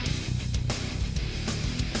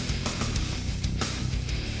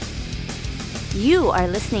You are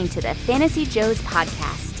listening to the Fantasy Joes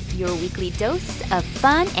podcast, your weekly dose of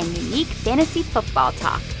fun and unique fantasy football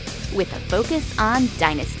talk with a focus on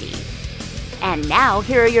Dynasty. And now,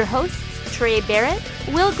 here are your hosts, Trey Barrett,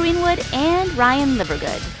 Will Greenwood, and Ryan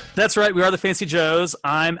Livergood. That's right. We are the Fantasy Joes.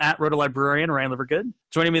 I'm at Roto-Librarian, Ryan Livergood.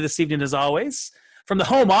 Joining me this evening, as always, from the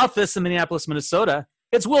home office in Minneapolis, Minnesota,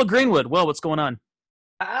 it's Will Greenwood. Will, what's going on?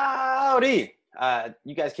 Howdy.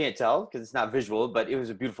 You guys can't tell because it's not visual, but it was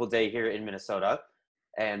a beautiful day here in Minnesota.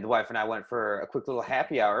 And the wife and I went for a quick little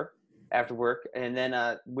happy hour after work. And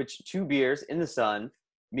then, which 2 beers in the sun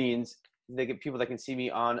means they get people that can see me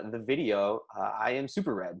on the video. I am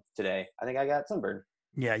super red today. I think I got sunburned.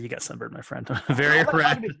 Yeah, you got sunburned, my friend. Very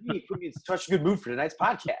red. Put me in such a good mood for tonight's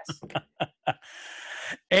podcast.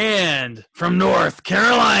 And from North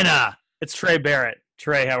Carolina, it's Trey Barrett.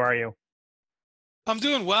 Trey, how are you? I'm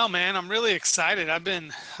doing well, man. I'm really excited. I've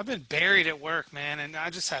been buried at work, man, and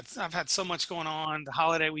I've had so much going on the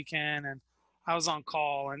holiday weekend, and I was on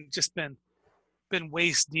call and just been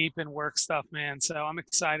waist deep in work stuff, man. So I'm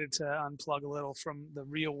excited to unplug a little from the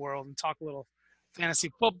real world and talk a little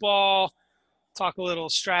fantasy football, talk a little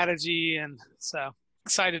strategy, and so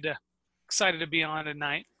excited to be on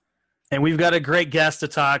tonight. And we've got a great guest to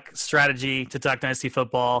talk strategy, to talk Dynasty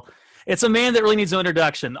football. It's a man that really needs no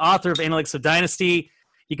introduction. Author of Analytics of Dynasty.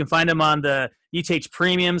 You can find him on the UTH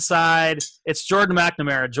Premium side. It's Jordan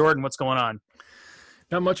McNamara. Jordan, what's going on?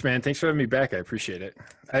 Not much, man. Thanks for having me back. I appreciate it.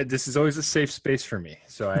 This is always a safe space for me.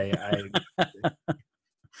 So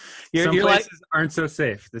some places aren't so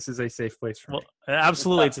safe. This is a safe place for me.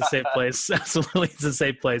 Absolutely, it's a safe place. Absolutely, it's a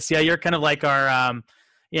safe place. Yeah, you're kind of like our,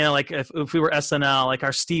 like if we were SNL, like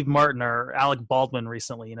our Steve Martin or Alec Baldwin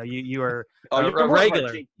recently. You are a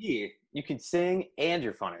regular. You can sing and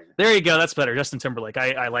you're funny. There you go. That's better. Justin Timberlake.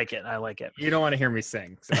 I like it. I like it. You don't want to hear me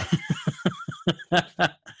sing. So.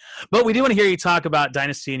 But we do want to hear you talk about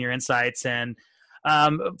Dynasty and your insights. And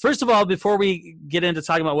first of all, before we get into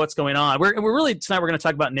talking about what's going on, we're really tonight we're going to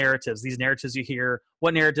talk about narratives. These narratives you hear.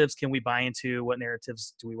 What narratives can we buy into? What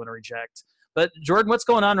narratives do we want to reject? But Jordan, what's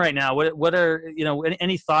going on right now? What are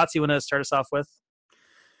any thoughts you want to start us off with?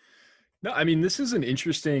 No, I mean, this is an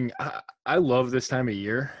interesting. I love this time of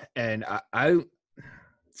year, and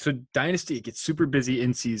so Dynasty, it gets super busy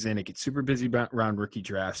in season. It gets super busy around rookie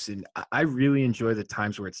drafts, and I really enjoy the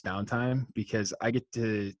times where it's downtime because I get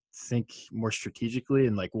to think more strategically.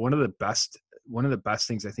 And like one of the best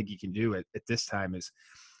things I think you can do at this time is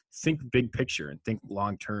think big picture and think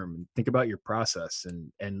long term and think about your process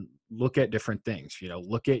and look at different things.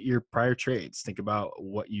 Look at your prior trades, think about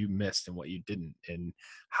what you missed and what you didn't and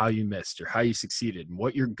how you missed or how you succeeded and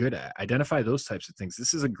what you're good at. Identify those types of things.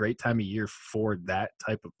 This is a great time of year for that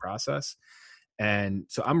type of process. And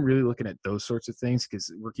so I'm really looking at those sorts of things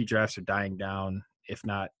because rookie drafts are dying down, if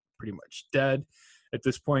not pretty much dead at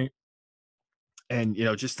this point. And,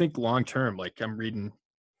 just think long term. Like I'm reading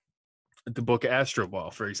the book Astro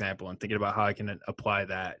Ball, for example, and thinking about how I can apply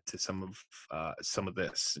that to some of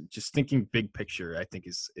this. Just thinking big picture, I think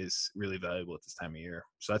is really valuable at this time of year.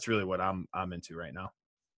 So that's really what I'm into right now.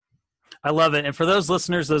 I love it. And for those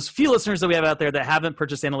listeners, those few listeners that we have out there that haven't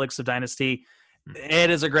purchased Analytics of Dynasty,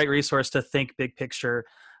 it is a great resource to think big picture,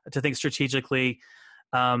 to think strategically.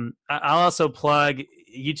 I'll also plug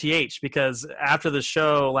UTH because after the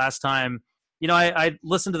show last time, I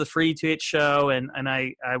listened to the free UTH show and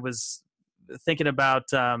I was thinking about,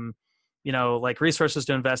 like resources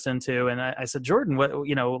to invest into. And I said, Jordan, what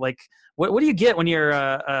do you get when you're,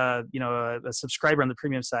 a subscriber on the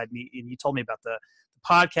premium side? And you told me about the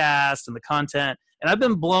podcast and the content, and I've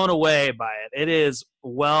been blown away by it. It is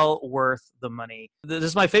well worth the money. This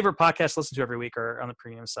is my favorite podcast to listen to every week or on the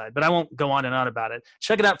premium side, but I won't go on and on about it.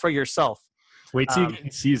 Check it out for yourself. Wait till you get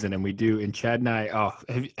in season, and we do. And Chad and I,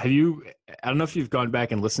 have you? I don't know if you've gone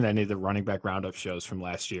back and listened to any of the running back roundup shows from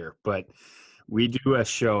last year, but we do a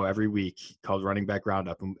show every week called Running Back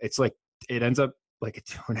Roundup, and it's like it ends up like a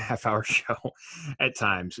 2.5 hour show at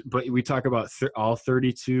times. But we talk about all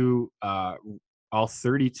 32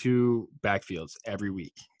 backfields every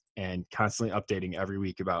week, and constantly updating every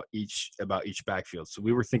week about each backfield. So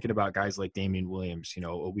we were thinking about guys like Damian Williams,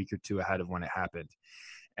 a week or two ahead of when it happened.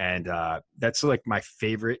 And that's like my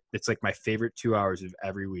favorite. It's like my favorite 2 hours of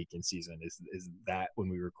every week in season is that when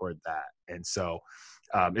we record that. And so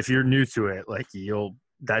if you're new to it, like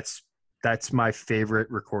that's my favorite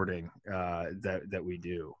recording that we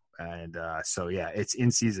do. And so, yeah, it's in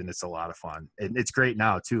season. It's a lot of fun. And it's great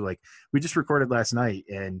now too. Like we just recorded last night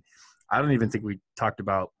and I don't even think we talked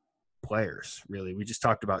about players really. We just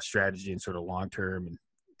talked about strategy and sort of long-term and,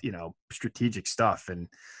 strategic stuff. And,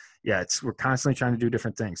 yeah, we're constantly trying to do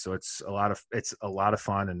different things. So it's a lot of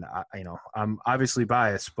fun. And I'm obviously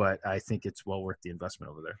biased, but I think it's well worth the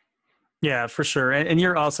investment over there. Yeah, for sure. And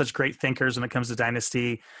you're all such great thinkers when it comes to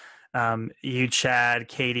Dynasty. You, Chad,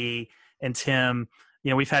 Katie, and Tim.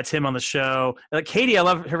 We've had Tim on the show. Like Katie, I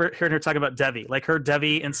love hearing her talk about Devi. Like her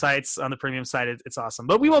Devi insights on the premium side, it's awesome.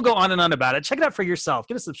 But we won't go on and on about it. Check it out for yourself.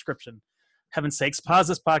 Get a subscription. Heaven's sakes, pause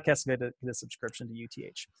this podcast and get a subscription to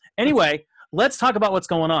UTH. Anyway, let's talk about what's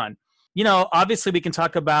going on. Obviously we can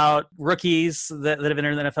talk about rookies that have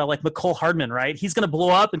entered the NFL, like McCole Hardman, right? He's going to blow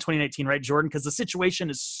up in 2019, right, Jordan? Because the situation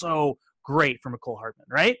is so great for McCole Hardman,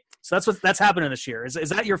 right? So that's happening this year. Is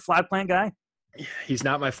that your flag plant guy? He's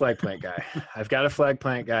not my flag plant guy. I've got a flag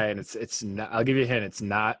plant guy, and it's not. I'll give you a hint. It's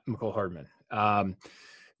not McCole Hardman.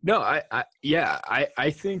 No,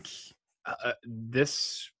 I think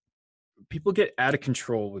this people get out of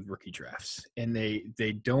control with rookie drafts, and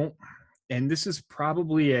they don't. And this is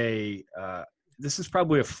probably a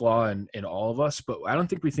flaw in all of us, but I don't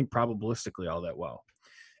think we think probabilistically all that well.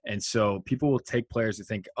 And so people will take players to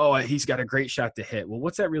think, oh, he's got a great shot to hit. Well,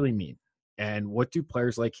 what's that really mean? And what do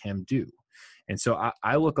players like him do? And so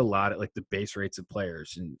I look a lot at like the base rates of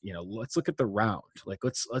players, and let's look at the round. Like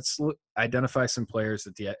let's identify some players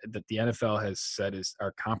that the NFL has said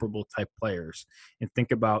are comparable type players, and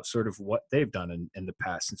think about sort of what they've done in the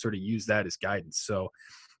past, and sort of use that as guidance. So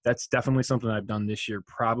that's definitely something I've done this year,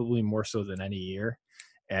 probably more so than any year.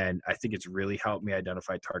 And I think it's really helped me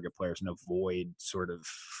identify target players and avoid sort of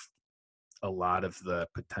a lot of the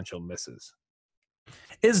potential misses.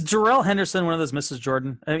 Is Darrell Henderson one of those misses,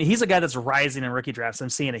 Jordan? I mean, he's a guy that's rising in rookie drafts. I'm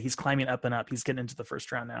seeing it. He's climbing up and up. He's getting into the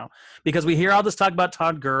first round now. Because we hear all this talk about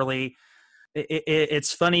Todd Gurley.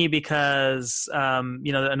 It's funny because,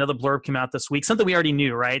 another blurb came out this week. Something we already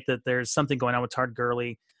knew, right? That there's something going on with Todd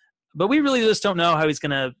Gurley. But we really just don't know how he's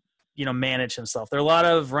going to, manage himself. There are a lot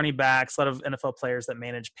of running backs, a lot of NFL players that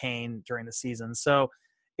manage pain during the season. So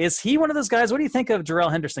is he one of those guys? What do you think of Darrell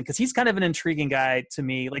Henderson? Because he's kind of an intriguing guy to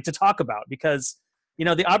me, like to talk about, because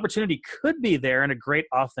the opportunity could be there in a great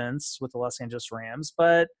offense with the Los Angeles Rams,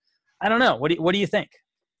 but I don't know. What do you think?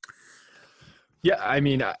 Yeah, I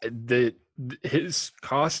mean, his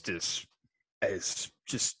cost is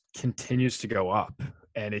just continues to go up,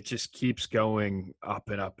 and it just keeps going up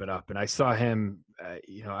and up and up. And I saw him,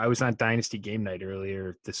 I was on Dynasty game night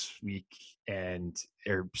earlier this week,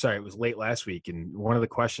 it was late last week, and one of the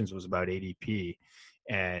questions was about ADP,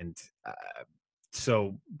 and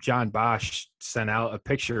so John Bosch sent out a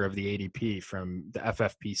picture of the ADP from the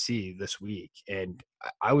FFPC this week, and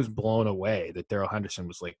I was blown away that Darrell Henderson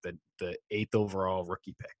was like the 8th overall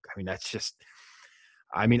rookie pick. I mean, that's just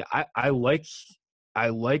 – I mean, I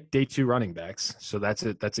like day 2 running backs, so that's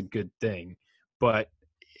a good thing. But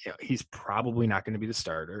he's probably not going to be the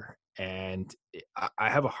starter, and I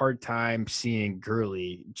have a hard time seeing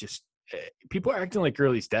Gurley just – people are acting like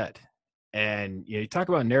Gurley's dead. And you talk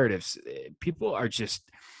about narratives, people are just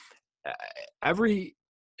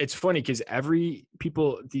it's funny because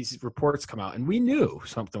these reports come out, and we knew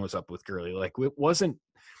something was up with Gurley. Like it wasn't,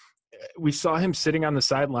 we saw him sitting on the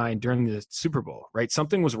sideline during the Super Bowl, right?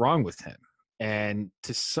 Something was wrong with him. And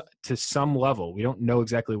to some level, we don't know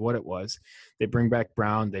exactly what it was. They bring back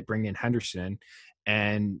Brown, they bring in Henderson.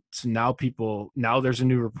 And so now there's a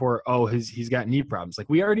new report. Oh, he's got knee problems. Like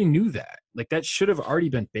we already knew that. Like that should have already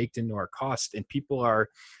been baked into our cost. And people are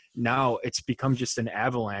now, it's become just an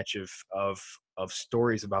avalanche of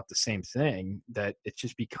stories about the same thing, that it's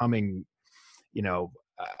just becoming,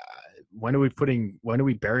 when are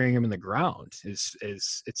we burying him in the ground? Is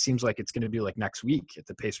it seems like it's going to be like next week at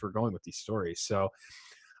the pace we're going with these stories. So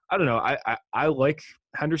I don't know. I like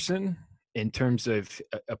Henderson in terms of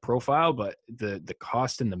a profile, but the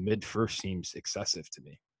cost in the mid first seems excessive to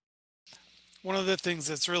me. One of the things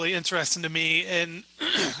that's really interesting to me, and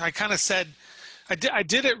I kind of said, I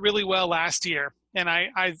did it really well last year, and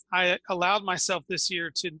I allowed myself this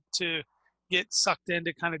year to get sucked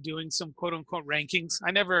into kind of doing some quote unquote rankings.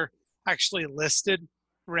 I never actually listed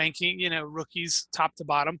ranking, rookies top to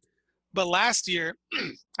bottom. But last year,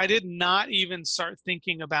 I did not even start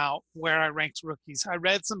thinking about where I ranked rookies. I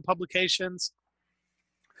read some publications,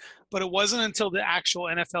 but it wasn't until the actual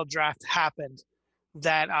NFL draft happened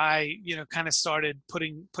that I, kind of started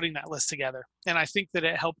putting that list together. And I think that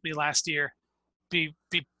it helped me last year be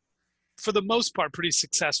for the most part, pretty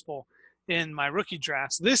successful in my rookie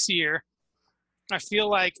drafts. This year, I feel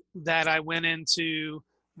like that I went into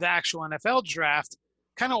the actual NFL draft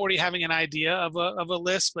kind of already having an idea of a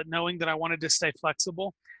list, but knowing that I wanted to stay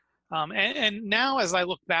flexible. And now as I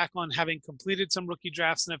look back on having completed some rookie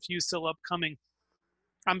drafts and a few still upcoming,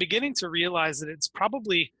 I'm beginning to realize that it's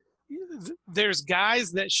probably there's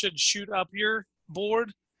guys that should shoot up your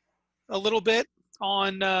board a little bit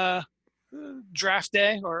on draft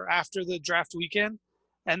day or after the draft weekend.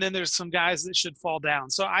 And then there's some guys that should fall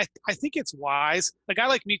down. So I think it's wise. A guy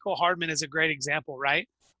like Mecole Hardman is a great example, right?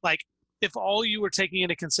 Like if all you were taking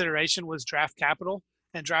into consideration was draft capital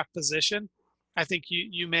and draft position, I think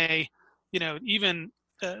you may, even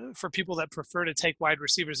for people that prefer to take wide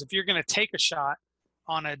receivers, if you're going to take a shot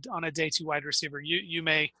on a day 2 wide receiver, you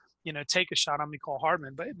may, take a shot on Mecole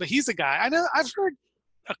Hardman. But he's a guy. I know I've heard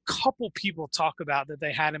a couple people talk about that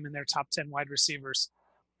they had him in their top 10 wide receivers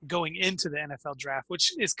going into the NFL draft,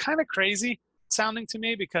 which is kind of crazy sounding to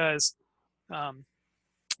me because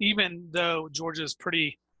even though Georgia's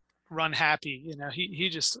pretty run happy, he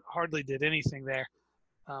just hardly did anything there.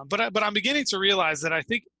 But I'm beginning to realize that I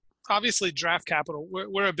think obviously draft capital,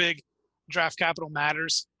 we're a big draft capital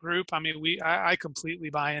matters group. I mean, I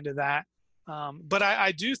completely buy into that. But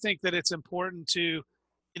I do think that it's important to,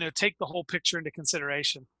 take the whole picture into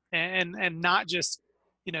consideration and not just,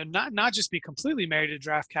 not just be completely married to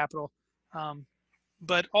draft capital,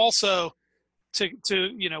 but also to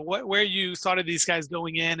where you thought of these guys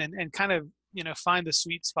going in and kind of, find the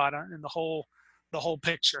sweet spot in the whole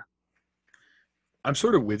picture. I'm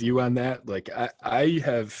sort of with you on that. Like I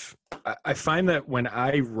find that when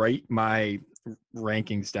I write my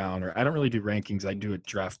rankings down, or I don't really do rankings, I do a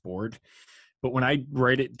draft board, but when I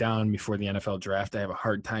write it down before the NFL draft, I have a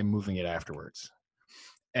hard time moving it afterwards.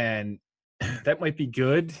 And that might be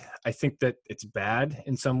good. I think that it's bad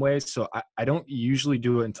in some ways. So I don't usually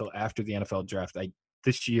do it until after the NFL draft.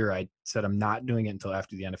 This year I said I'm not doing it until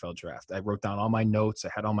after the NFL draft. I wrote down all my notes.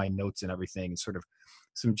 I had all my notes and everything, sort of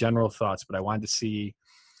some general thoughts, but I wanted to see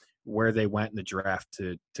where they went in the draft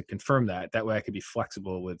to confirm that. That way I could be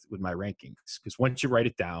flexible with my rankings. Because once you write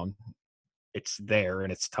it down, it's there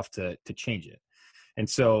and it's tough to change it. And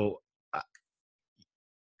so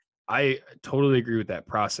I totally agree with that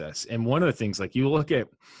process. And one of the things, like you look at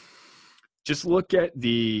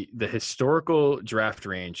the historical draft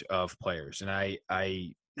range of players. And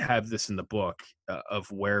I have this in the book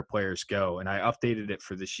of where players go, and I updated it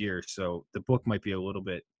for this year. So the book might be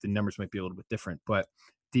the numbers might be a little bit different, but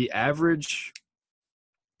the average,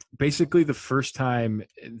 basically the first time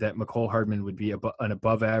that Mecole Hardman would be an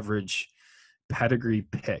above average pedigree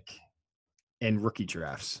pick in rookie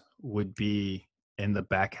drafts would be in the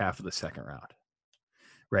back half of the second round,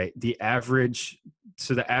 right? The average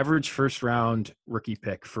first round rookie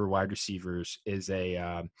pick for wide receivers is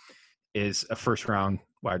a first round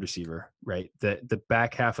wide receiver, right? The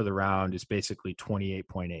back half of the round is basically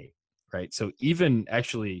 28.8, right? So even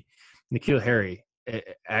actually N'Keal Harry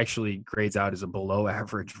actually grades out as a below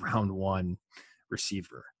average round 1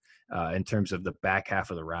 receiver in terms of the back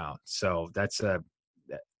half of the round. So that's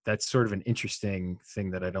sort of an interesting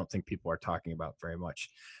thing that I don't think people are talking about very much.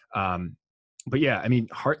 But yeah, I mean,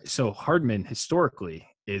 Hardman historically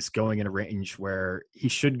is going in a range where he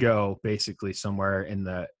should go basically somewhere in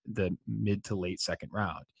the mid to late second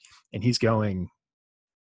round, and he's going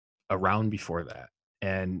a round before that.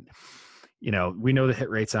 And we know the hit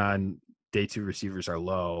rates on day 2 receivers are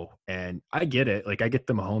low, and I get it. Like I get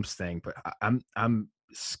the Mahomes thing, but I'm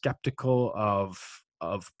skeptical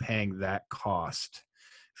of paying that cost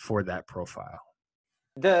for that profile.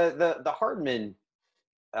 The Hardman,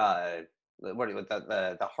 the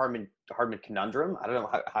Hardman conundrum. I don't know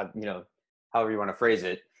how however you want to phrase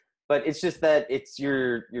it, but it's just that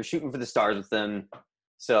you're shooting for the stars with them.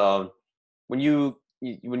 So when you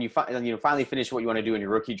finally finish what you want to do in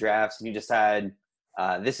your rookie drafts, and you decide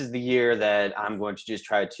this is the year that I'm going to just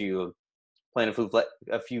try to plant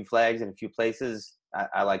a few flags in a few places.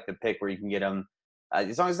 I like the pick where you can get them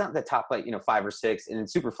as long as it's not the top 5 or 6, and in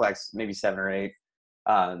super flex maybe 7 or 8.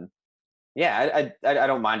 Yeah, I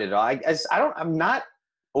don't mind it at all. I'm not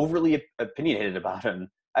overly opinionated about him.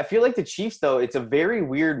 I feel like the Chiefs, though, it's a very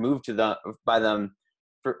weird move by them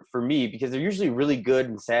for me, because they're usually really good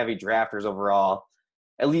and savvy drafters overall,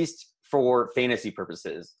 at least for fantasy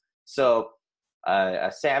purposes. So a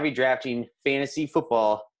savvy drafting fantasy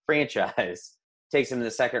football franchise takes him in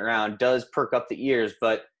the second round, does perk up the ears,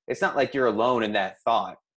 but it's not like you're alone in that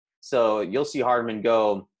thought. So you'll see Hardman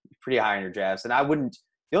go pretty high in your drafts. And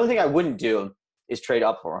the only thing I wouldn't do is trade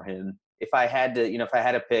up for him. If I had to, if I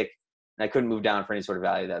had a pick and I couldn't move down for any sort of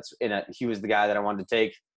value, he was the guy that I wanted to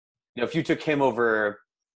take. If you took him over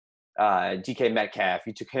DK Metcalf,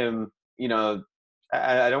 you took him,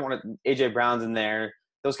 I don't want to, AJ Brown's in there,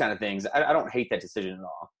 those kind of things. I don't hate that decision at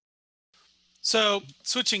all. So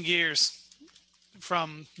switching gears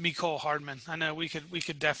from Mecole Hardman, I know we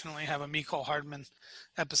could definitely have a Mecole Hardman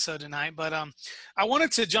episode tonight, but I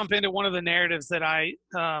wanted to jump into one of the narratives that I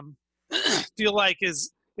feel like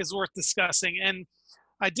is worth discussing. And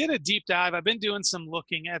I did a deep dive. I've been doing some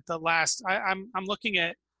looking at the last. I'm looking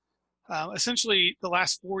at essentially the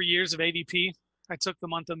last 4 years of ADP. I took the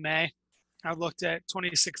month of May. I looked at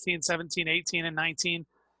 2016, 17, 18, and 19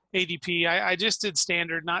 ADP. I just did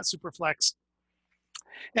standard, not super flex.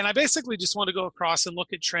 And I basically just want to go across and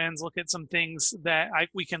look at trends, look at some things that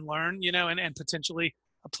we can learn, and potentially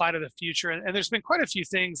apply to the future. And there's been quite a few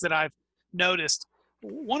things that I've noticed.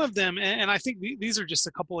 One of them, and I think these are just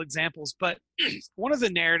a couple examples, but one of the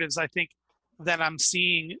narratives I think that I'm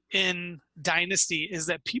seeing in Dynasty is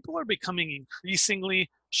that people are becoming increasingly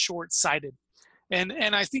short-sighted. And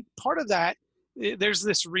I think part of that, there's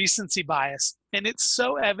this recency bias. And it's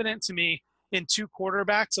so evident to me in two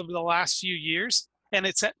quarterbacks over the last few years. And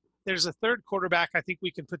there's a third quarterback I think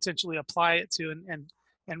we can potentially apply it to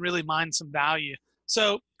and really mine some value.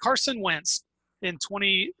 So Carson Wentz in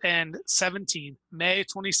 2017, May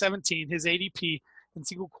 2017, his ADP in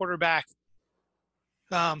single quarterback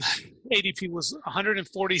ADP was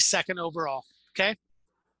 142nd overall. Okay.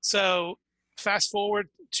 So fast forward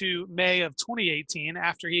to May of 2018,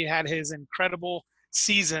 after he had his incredible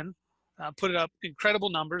season, put up incredible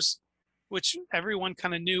numbers, which everyone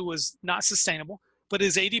kind of knew was not sustainable, but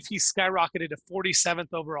his ADP skyrocketed to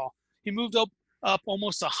 47th overall. He moved up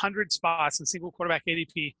almost 100 spots in single quarterback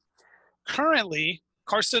ADP. Currently,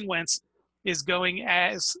 Carson Wentz is going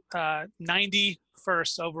as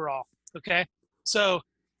 91st overall. Okay. So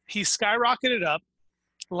he skyrocketed up.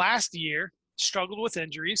 Last year, struggled with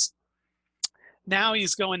injuries. Now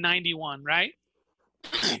he's going 91, right?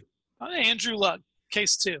 Andrew Luck,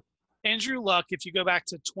 case two. Andrew Luck, if you go back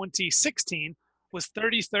to 2016, was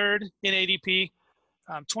 33rd in ADP.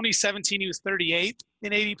 2017, he was 38th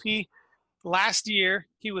in ADP. Last year,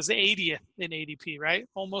 he was 80th in ADP, right?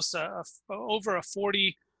 Almost over a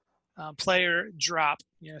 40 player drop,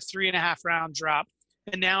 3.5 round drop.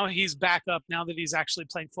 And now he's back up now that he's actually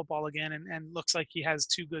playing football again and looks like he has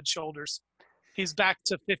two good shoulders. He's back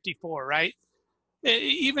to 54, right?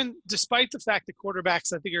 Even despite the fact that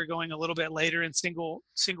quarterbacks, I think, are going a little bit later in single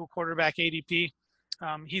quarterback ADP,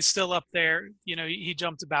 he's still up there. He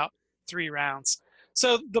jumped about 3 rounds.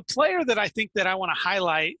 So the player that I think that I want to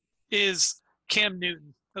highlight is Cam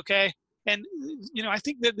Newton, okay? And, I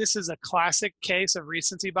think that this is a classic case of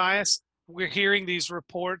recency bias. We're hearing these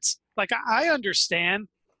reports. Like, I understand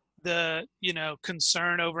the,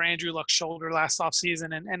 concern over Andrew Luck's shoulder last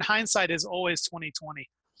offseason, and hindsight is always 20/20.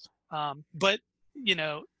 But,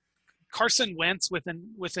 Carson Wentz with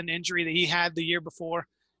an injury that he had the year before,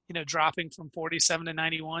 dropping from 47 to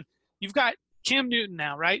 91. You've got Cam Newton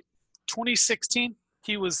now, right? 2016,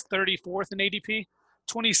 he was 34th in ADP.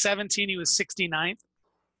 2017, he was 69th.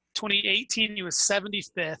 2018, he was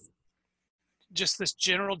 75th. Just this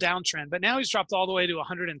general downtrend. But now he's dropped all the way to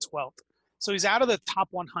 112th. So he's out of the top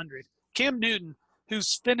 100. Cam Newton,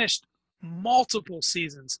 who's finished multiple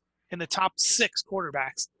seasons in the top 6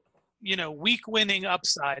 quarterbacks, week winning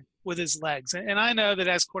upside with his legs. And I know that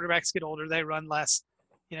as quarterbacks get older, they run less.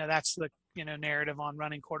 That's the, narrative on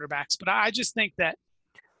running quarterbacks. But I just think that,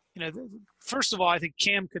 first of all, I think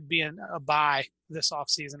Cam could be a buy this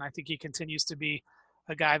offseason. I think he continues to be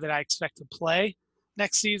a guy that I expect to play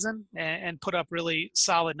next season and put up really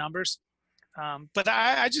solid numbers. But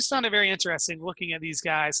I just found it very interesting looking at these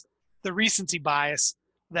guys, the recency bias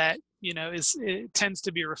that, it tends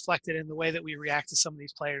to be reflected in the way that we react to some of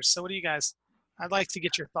these players. So what do you guys, I'd like to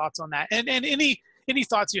get your thoughts on that. And any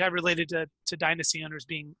thoughts you have related to dynasty owners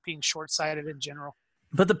being short-sighted in general.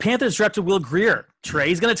 But the Panthers drafted Will Grier. Trey,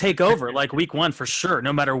 he's going to take over like week 1 for sure,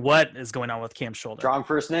 no matter what is going on with Cam's shoulder. Strong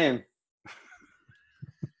first name.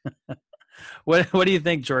 What do you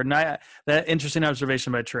think, Jordan? That interesting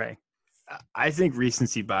observation by Trey. I think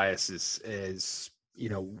recency bias is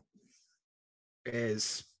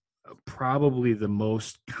probably the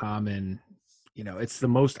most common. It's the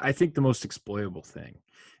most exploitable thing,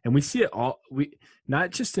 and we see it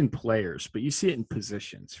not just in players, but you see it in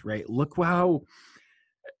positions, right? Look how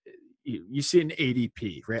you see it in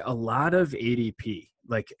ADP, right? A lot of ADP.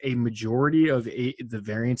 Like a majority of the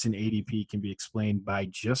variance in ADP can be explained by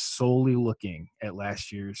just solely looking at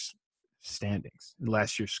last year's standings,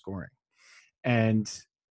 last year's scoring. And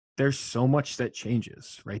there's so much that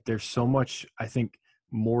changes, right? There's so much, I think,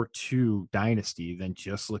 more to Dynasty than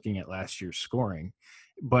just looking at last year's scoring.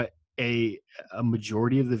 But a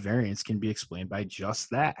majority of the variance can be explained by just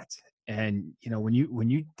that. And, when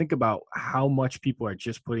you think about how much people are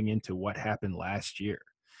just putting into what happened last year,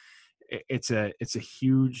 it's a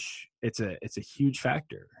huge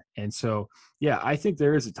factor. And so, yeah, I think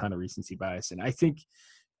there is a ton of recency bias. And I think,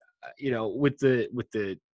 with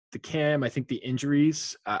the the Cam, I think the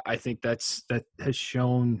injuries, I think that has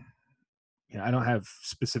shown, I don't have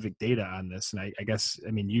specific data on this. And I guess,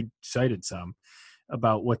 you cited some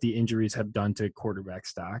about what the injuries have done to quarterback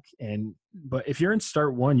stock. But if you're in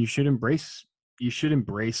start one, you should embrace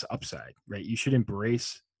upside, right? You should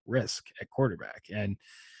embrace risk at quarterback. And,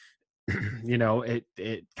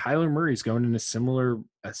 Kyler Murray's going in a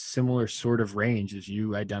similar sort of range as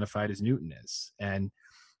you identified as Newton is. And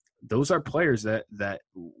those are players that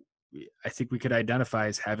I think we could identify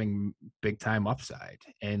as having big time upside.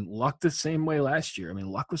 And Luck the same way last year.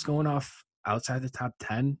 Luck was going off outside the top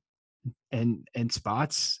 10 and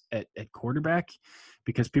spots at quarterback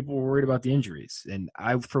because people were worried about the injuries. And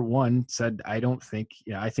I, for one, said, I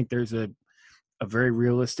think there's a very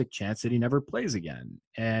realistic chance that he never plays again.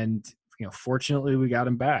 And, fortunately we got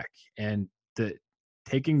him back, and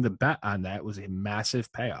taking the bet on that was a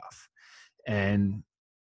massive payoff. And,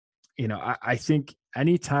 I think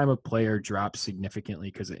anytime a player drops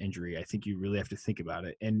significantly because of injury, I think you really have to think about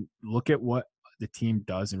it and look at what the team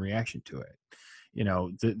does in reaction to it.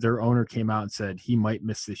 Their owner came out and said he might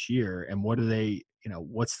miss this year. And what do they,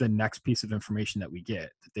 what's the next piece of information that we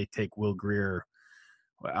get? That they take Will Grier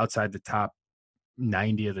outside the top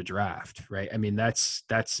 90 of the draft, right?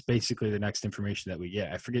 That's basically the next information that we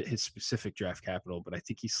get. I forget his specific draft capital, but I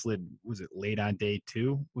think he slid, was it late on day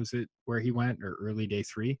 2? Was it where he went, or early day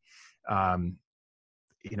 3? That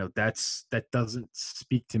doesn't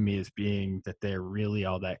speak to me as being that they're really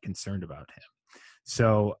all that concerned about him.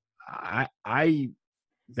 So I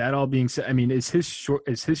that all being said, is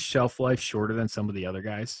his shelf life shorter than some of the other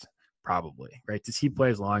guys? Probably, right? Does he play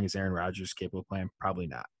as long as Aaron Rodgers is capable of playing? Probably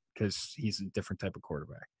not, because he's a different type of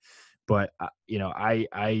quarterback. But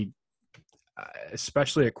I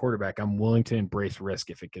especially at quarterback, I'm willing to embrace risk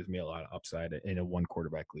if it gives me a lot of upside in a one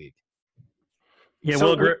quarterback league. Yeah,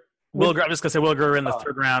 so I'm just gonna say Will Grier in the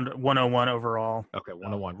third round, 101 overall. Okay,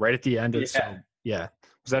 101, right at the end. Was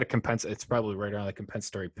that a It's probably right around the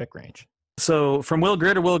compensatory pick range. So from Will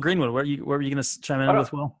Grier to Will Greenwood, where were you going to chime in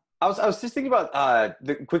with, Will? I was just thinking about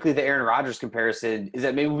the Aaron Rodgers comparison. Is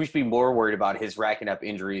that maybe we should be more worried about his racking up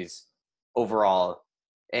injuries overall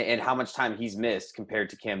and how much time he's missed compared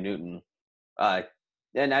to Cam Newton.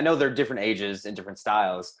 And I know they're different ages and different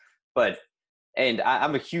styles, and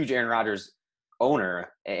I'm a huge Aaron Rodgers owner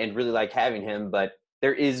and really like having him, but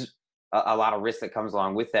there is a lot of risk that comes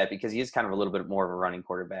along with that because he is kind of a little bit more of a running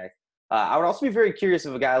quarterback. I would also be very curious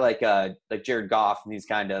of a guy like Jared Goff and these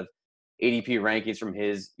kind of ADP rankings from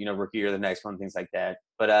his, rookie year, the next one, things like that.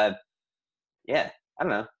 But I don't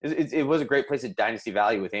know. It was a great place at Dynasty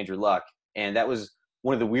Value with Andrew Luck, and that was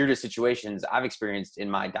one of the weirdest situations I've experienced in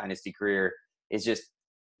my Dynasty career. Is just,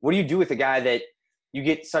 what do you do with a guy that you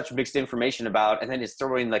get such mixed information about, and then it's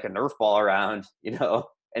throwing like a Nerf ball around,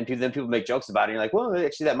 and people make jokes about it. And you're like, well,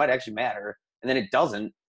 actually, that might actually matter, and then it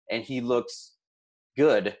doesn't, and he looks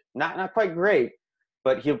good, not quite great,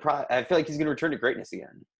 but I feel like he's going to return to greatness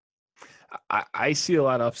again. I see a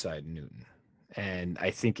lot of upside in Newton, and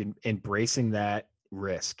I think embracing that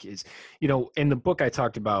risk is, in the book I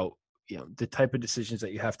talked about, the type of decisions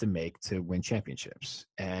that you have to make to win championships.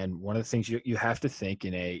 And one of the things you have to think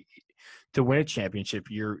to win a championship,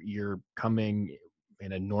 you're coming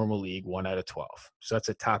in a normal league 1 out of 12. So that's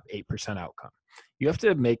a top 8% outcome. You have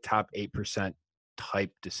to make top 8%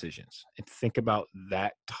 type decisions and think about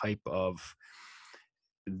that type of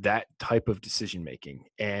decision making.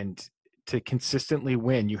 And to consistently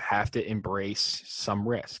win, you have to embrace some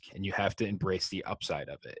risk, and you have to embrace the upside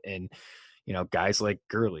of it. And guys like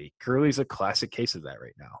Gurley's a classic case of that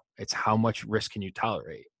right now. It's how much risk can you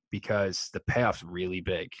tolerate, because the payoff's really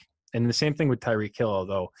big. And the same thing with Tyreek Hill,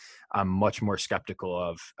 although I'm much more skeptical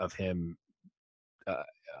of him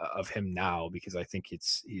now, because I think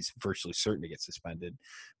he's virtually certain to get suspended.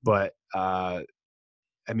 But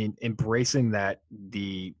embracing that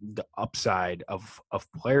the upside of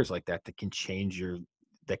players like that can change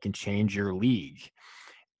your league.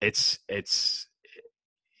 It's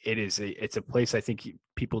a place I think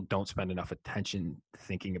people don't spend enough attention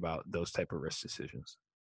thinking about those type of risk decisions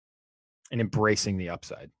and embracing the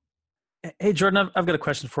upside. Hey, Jordan, I've got a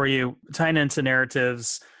question for you, tying into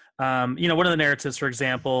narratives. One of the narratives, for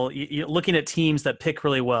example, looking at teams that pick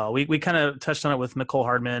really well. We kind of touched on it with Mecole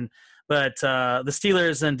Hardman, but the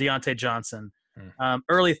Steelers and Deontay Johnson,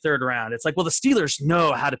 early third round. It's like, well, the Steelers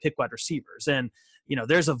know how to pick wide receivers, and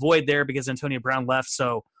there's a void there because Antonio Brown left,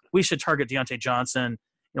 so we should target Deontay Johnson.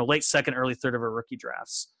 Late second, early third of our rookie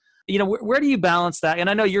drafts. Where do you balance that? And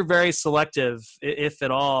I know you're very selective, if at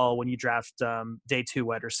all, when you draft day 2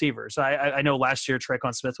 wide receivers. I know last year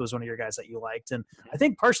Tre'Quan Smith was one of your guys that you liked, and I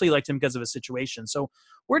think partially you liked him because of his situation. So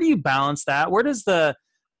where do you balance that? Where does the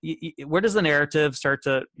where does the narrative start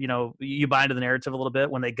to, you buy into the narrative a little bit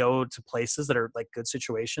when they go to places that are like good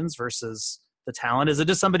situations versus the talent? Is it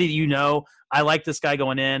just somebody that, I like this guy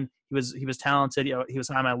going in, he was talented, he was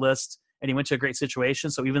on my list and he went to a great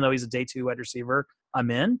situation, so even though he's a day 2 wide receiver,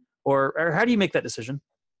 I'm in? Or how do you make that decision?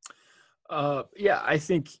 Yeah, I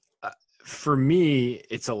think for me,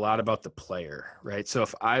 it's a lot about the player, right? So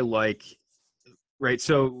if I like, right.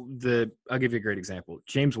 So I'll give you a great example.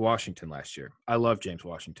 James Washington last year. I love James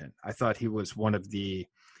Washington. I thought he was one of the,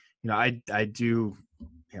 I do,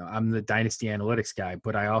 I'm the Dynasty analytics guy,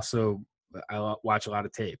 but I watch a lot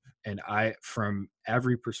of tape, and from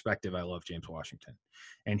every perspective, I love James Washington,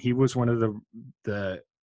 and he was one of the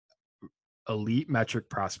elite metric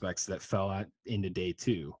prospects that fell into day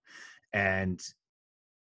 2. And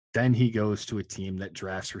then he goes to a team that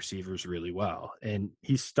drafts receivers really well, and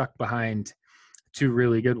he's stuck behind 2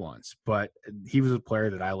 really good ones. But he was a player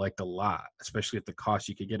that I liked a lot, especially at the cost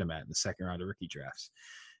you could get him at in the second round of rookie drafts.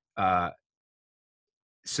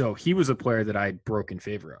 So he was a player that I broke in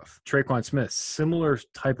favor of. Traquan Smith, similar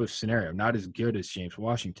type of scenario, not as good as James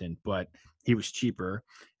Washington, but he was cheaper.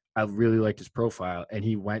 I really liked his profile, and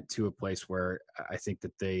he went to a place where I think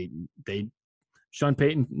that Sean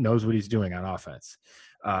Payton knows what he's doing on offense.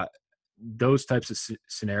 Those types of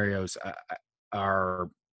scenarios I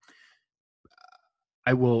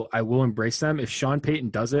will embrace them. If Sean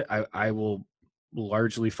Payton does it, I will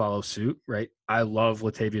largely follow suit, right? I love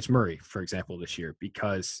Latavius Murray, for example, this year,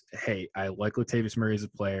 because, hey, I like Latavius Murray as a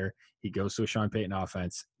player. He goes to a Sean Payton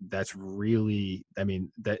offense. That's really,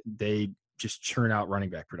 that they just churn out running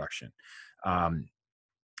back production. I'm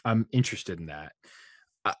interested in that.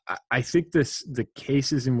 I think the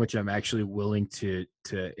cases in which I'm actually willing to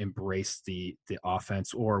embrace the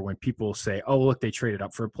offense, or when people say, oh, look, they traded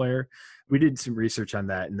up for a player. We did some research on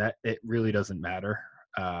that, and that it really doesn't matter.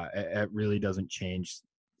 It really doesn't change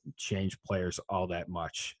players all that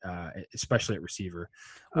much, especially at receiver.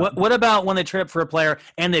 What about when they trade up for a player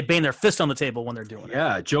and they bang their fist on the table when they're doing it?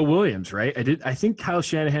 Yeah, Joe Williams, right? I think Kyle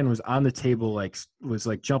Shanahan was on the table, was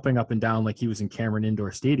jumping up and down like he was in Cameron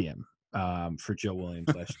Indoor Stadium for Joe Williams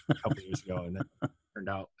a couple of years ago, and that turned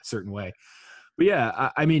out a certain way. But yeah,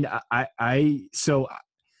 so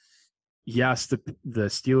yes, the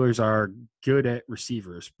Steelers are good at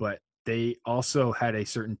receivers, but they also had a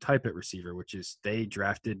certain type at receiver, which is they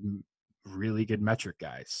drafted really good metric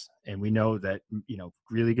guys. And we know that,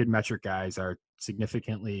 really good metric guys are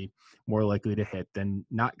significantly more likely to hit than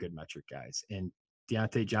not good metric guys. And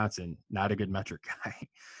Deontay Johnson, not a good metric guy.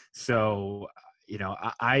 So,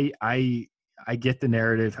 I get the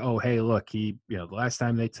narrative. Oh, hey, look, the last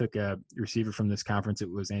time they took a receiver from this conference, it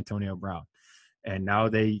was Antonio Brown. And now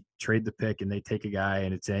they trade the pick and they take a guy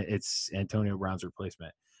and it's Antonio Brown's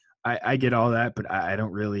replacement. I get all that, but I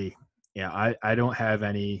don't really, I don't have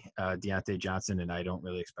any Deontay Johnson, and I don't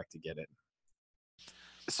really expect to get it.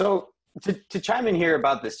 So to chime in here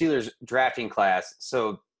about the Steelers drafting class,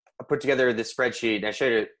 so I put together this spreadsheet and I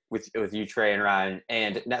shared it with you, Trey and Ryan.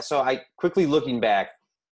 And so I quickly looking back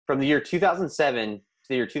from the year 2007 to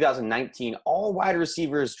the year 2019, all wide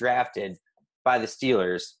receivers drafted by the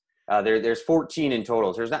Steelers. There's 14 in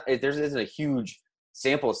total. So there isn't a huge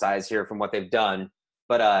sample size here from what they've done.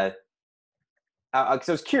 But I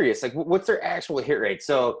was curious, what's their actual hit rate?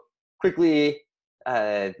 So quickly,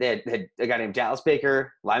 they had a guy named Dallas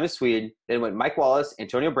Baker, Limas Swede, then went Mike Wallace,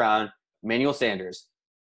 Antonio Brown, Emmanuel Sanders.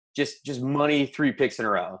 Just money 3 picks in a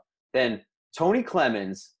row. Then Tony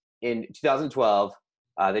Clemens in 2012,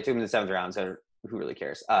 they took him in the 7th round, so who really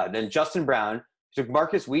cares? Then Justin Brown took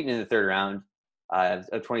Marcus Wheaton in the 3rd round of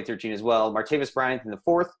 2013 as well. Martavis Bryant in the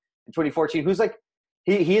 4th in 2014, who's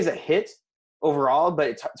he is a hit overall, but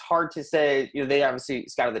it's hard to say. They obviously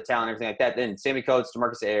scouted the talent and everything like that. Then Sammy Coates,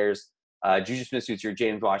 DeMarcus Ayers, Juju Smith-Schuster,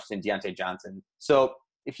 James Washington, Deontay Johnson. So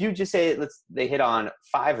if you just say they hit on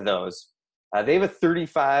 5 of those, they have a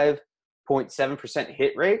 35.7%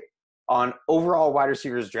 hit rate on overall wide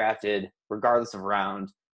receivers drafted, regardless of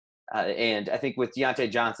round. And I think with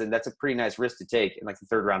Deontay Johnson, that's a pretty nice risk to take in the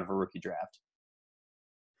 3rd round of a rookie draft.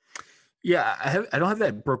 Yeah, I don't have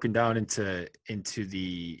that broken down into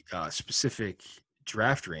the specific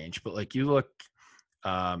draft range, but you look,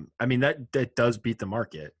 that does beat the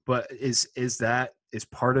market. But is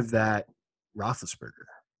part of that Roethlisberger,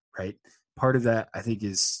 right? Part of that I think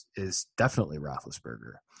is definitely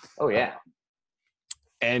Roethlisberger. Oh yeah.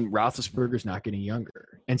 And Roethlisberger's not getting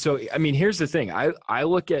younger. And so, here's the thing. I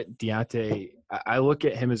look at Deontay, I look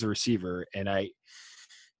at him as a receiver, and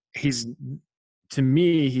to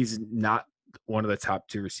me, he's not one of the top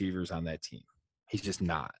 2 receivers on that team. He's just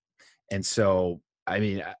not. And so I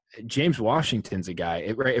mean, James Washington's a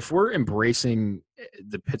guy, right? If we're embracing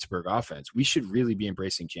the Pittsburgh offense, we should really be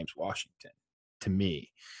embracing James Washington, to me.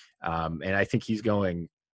 And I think he's going,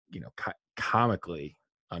 comically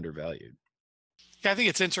undervalued. Yeah, I think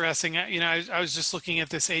it's interesting. I was just looking at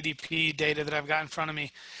this ADP data that I've got in front of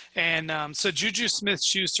me. And so Juju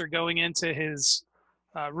Smith-Schuster going into his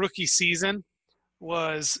rookie season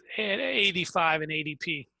was at 85 in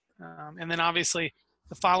ADP. And then obviously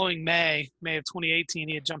the following May of 2018,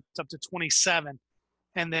 he had jumped up to 27.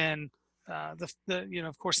 And then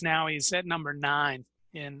of course, now he's at number 9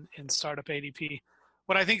 in startup ADP.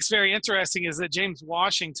 What I think is very interesting is that James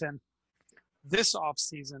Washington this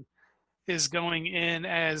offseason is going in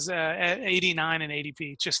as at 89 in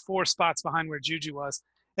ADP, just 4 spots behind where Juju was.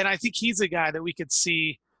 And I think he's a guy that we could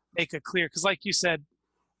see make a clear, because like you said,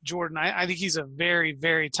 Jordan, I think he's a very,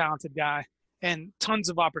 very talented guy and tons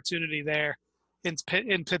of opportunity there in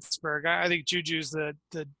Pittsburgh. I think Juju's the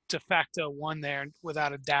de facto one there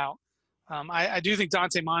without a doubt. I do think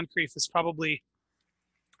Dante Moncrief is probably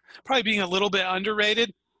being a little bit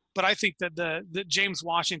underrated, but I think that the James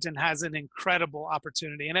Washington has an incredible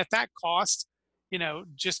opportunity. And at that cost,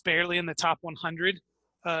 just barely in the top 100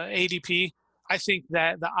 ADP, I think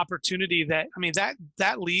that the opportunity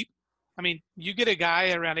that leap, you get a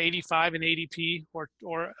guy around 85 in ADP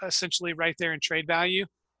or essentially right there in trade value,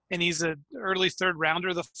 and he's an early 3rd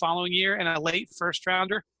rounder the following year and a late 1st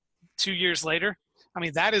rounder 2 years later.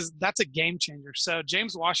 That's a game changer. So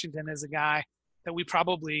James Washington is a guy that we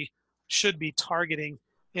probably should be targeting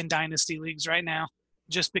in dynasty leagues right now,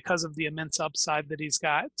 just because of the immense upside that he's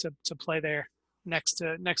got to play there next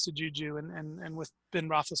to Juju and with Ben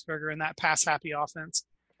Roethlisberger in that pass happy offense.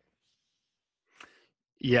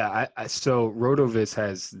 Yeah, so RotoViz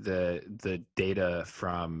has the data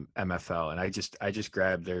from MFL, and I just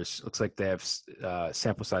grabbed looks like they have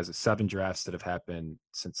sample size of 7 drafts that have happened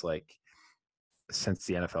since the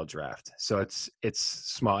NFL draft. So it's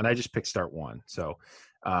small, and I just picked start 1. So,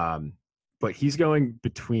 but he's going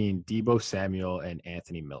between Deebo Samuel and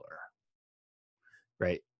Anthony Miller,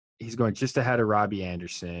 right? He's going just ahead of Robbie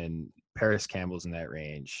Anderson. Paris Campbell's in that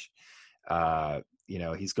range.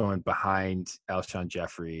 He's going behind Alshon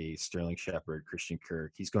Jeffrey, Sterling Shepard, Christian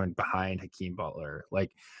Kirk. He's going behind Hakeem Butler.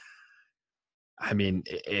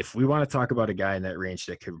 If we want to talk about a guy in that range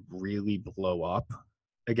that could really blow up,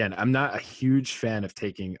 again, I'm not a huge fan of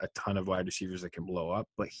taking a ton of wide receivers that can blow up,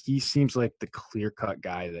 but he seems like the clear-cut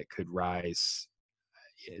guy that could rise,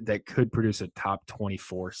 that could produce a top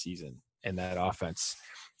 24 season in that offense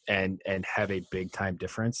and have a big-time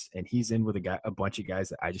difference. And he's in with a bunch of guys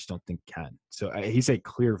that I just don't think can. So he's a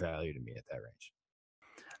clear value to me at that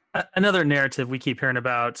range. Another narrative we keep hearing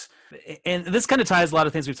about, and this kind of ties a lot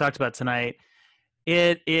of things we've talked about tonight,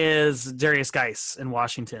 it is Darius Geis in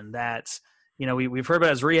Washington that – we've heard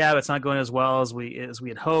about his rehab. It's not going as well as we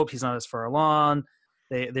had hoped. He's not as far along.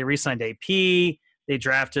 They re-signed AP. They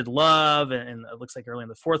drafted Love, and it looks like early in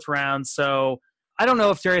the 4th round. So I don't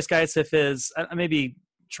know if Darius Geis, maybe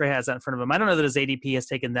Trey has that in front of him. I don't know that his ADP has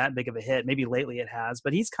taken that big of a hit. Maybe lately it has,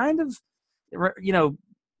 but he's kind of,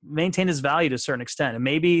 maintained his value to a certain extent, and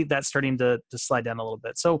maybe that's starting to slide down a little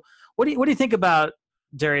bit. So what do you think about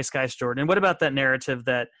Darius Geis, Jordan? And what about that narrative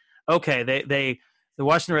that the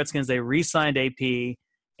Washington Redskins, they re-signed AP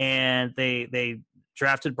and they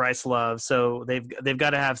drafted Bryce Love, so they've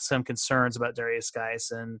got to have some concerns about Darius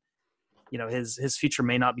Geis, and his future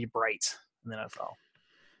may not be bright in the NFL.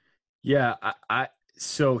 Yeah,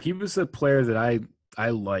 so he was a player that I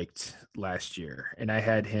liked last year, and I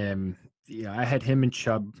had him and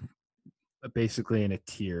Chubb basically in a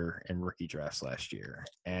tier in rookie drafts last year,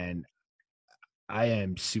 and I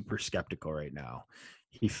am super skeptical right now.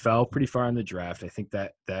 He fell pretty far in the draft. I think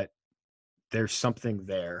that there's something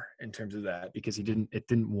there in terms of that, because it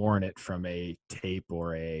didn't warrant it from a tape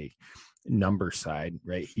or a number side,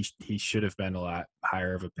 right? He should have been a lot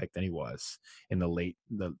higher of a pick than he was in the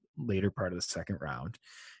later part of the 2nd round.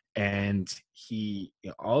 And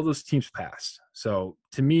all those teams passed. So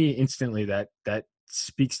to me, instantly that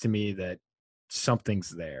speaks to me that something's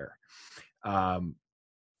there.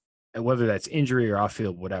 Whether that's injury or off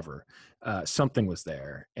field, whatever, something was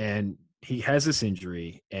there. And he has this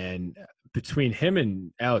injury, and between him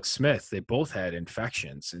and Alex Smith, they both had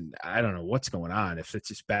infections, and I don't know what's going on, if it's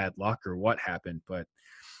just bad luck or what happened, but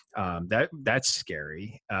that's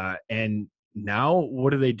scary. And now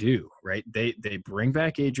what do? Right? They bring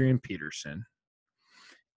back Adrian Peterson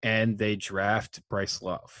and they draft Bryce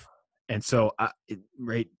Love. And so,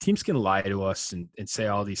 right, teams can lie to us and say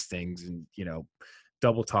all these things and,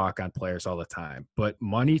 double talk on players all the time, but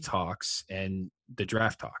money talks and the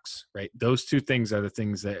draft talks, right? Those two things are the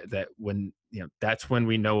things that when, that's when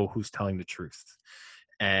we know who's telling the truth.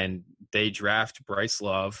 And they draft Bryce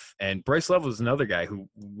Love, and Bryce Love was another guy who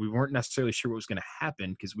we weren't necessarily sure what was going to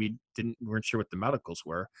happen because we weren't sure what the medicals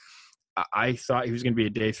were. I thought he was going to be a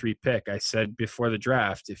day 3 pick. I said before the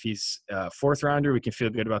draft, if he's a 4th rounder, we can feel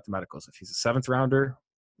good about the medicals. If he's a 7th rounder,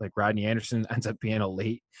 like Rodney Anderson ends up being a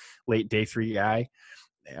late day 3 guy,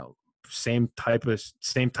 same type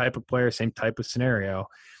of player, same type of scenario.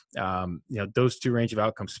 Those two range of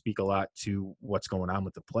outcomes speak a lot to what's going on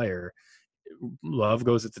with the player. Love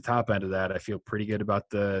goes at the top end of that. I feel pretty good about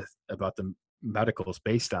the medicals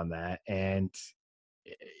based on that. And,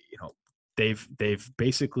 they've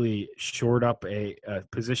basically shored up a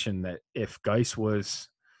position that if Geis was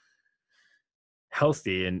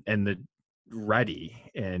healthy and the ready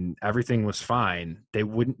and everything was fine, they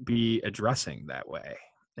wouldn't be addressing that way.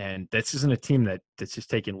 And this isn't a team that's just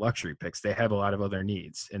taking luxury picks. They have a lot of other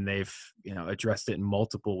needs, and they've addressed it in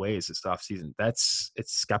multiple ways this offseason. It's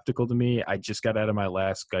skeptical to me. I just got out of my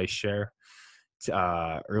last Geis share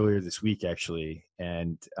earlier this week, actually,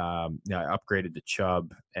 and I upgraded to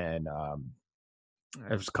Chubb, and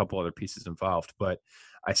there's a couple other pieces involved. But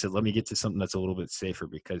I said, let me get to something that's a little bit safer,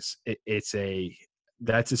 because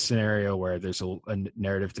that's a scenario where there's a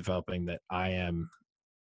narrative developing that I am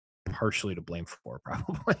partially to blame for,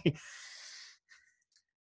 probably.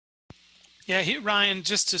 Yeah, Ryan,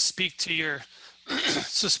 just to speak to your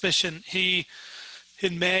suspicion, he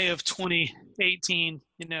in May of 2018,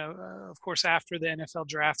 of course, after the NFL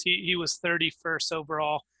draft, he was 31st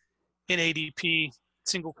overall in ADP,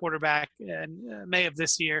 single quarterback. And May of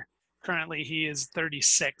this year, currently he is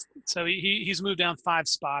 36th. So he's moved down 5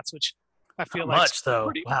 spots, which I feel like much,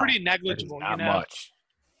 though. Pretty negligible. Not much.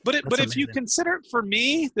 But That's if amazing. you consider, for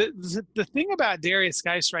me, the thing about Darius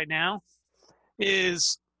Geis right now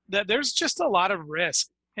is that there's just a lot of risk.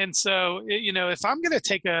 And so, if I'm going to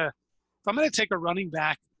take a running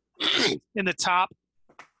back in the top,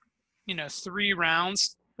 3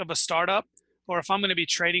 rounds of a startup, or if I'm going to be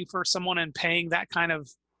trading for someone and paying that kind of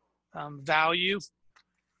value,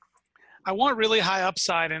 I want really high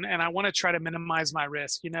upside, and I want to try to minimize my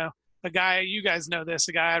risk. A guy, you guys know this,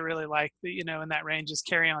 a guy I really like, in that range is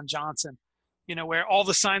Kerryon Johnson, where all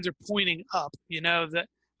the signs are pointing up, that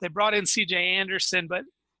they brought in CJ Anderson, but,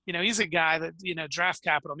 he's a guy that, draft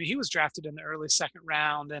capital. I mean, he was drafted in the early 2nd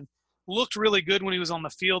round and looked really good when he was on the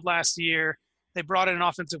field last year. They brought in an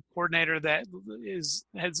offensive coordinator that is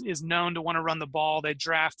known to want to run the ball. They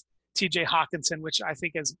draft TJ Hawkinson, which I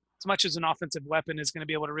think as much as an offensive weapon is going to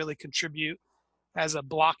be able to really contribute as a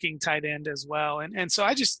blocking tight end as well. And so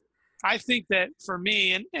I think that for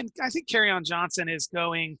me, and I think Kerryon Johnson is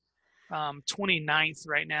going 29th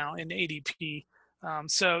right now in ADP.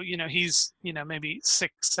 So, he's, maybe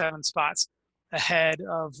 6-7 spots ahead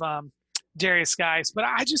of Darius Geis. But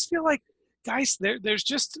I just feel like, Geis, there's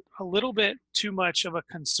just a little bit too much of a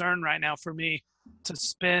concern right now for me to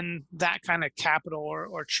spend that kind of capital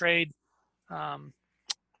or trade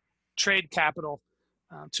capital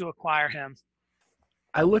to acquire him.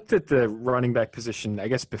 I looked at the running back position, I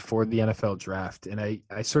guess, before the NFL draft, and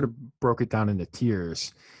I sort of broke it down into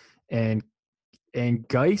tiers. And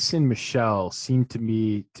Geis and Michelle seemed to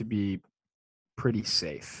me to be pretty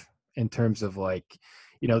safe in terms of, like,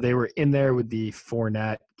 they were in there with the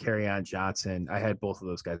Fournette, Kerryon Johnson. I had both of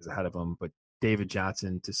those guys ahead of them, but David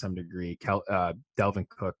Johnson to some degree, Delvin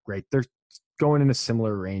Cook, right? They're going in a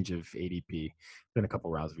similar range of ADP, within a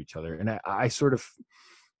couple rounds of each other. And I sort of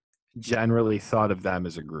generally thought of them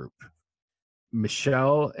as a group.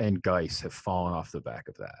 Michelle and Geis have fallen off the back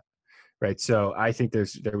of that, right? So I think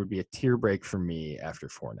there would be a tier break for me after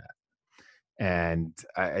Fournette. And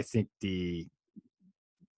I think it's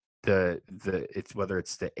whether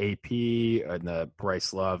it's the AP and the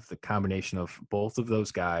Bryce Love, the combination of both of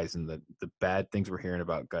those guys and the bad things we're hearing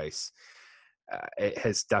about Geis, it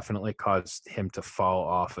has definitely caused him to fall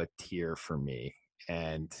off a tier for me.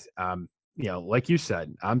 And like you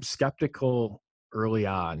said, I'm skeptical early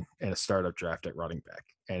on in a startup draft at running back,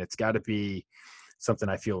 and it's got to be something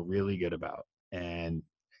I feel really good about. And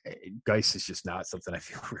Geis is just not something I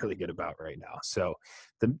feel really good about right now. So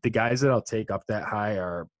the guys that I'll take up that high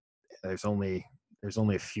there's only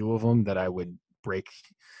a few of them that I would break.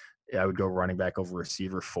 I would go running back over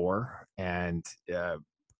receiver for, and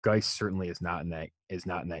Geis certainly is not in that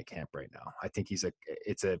camp right now. I think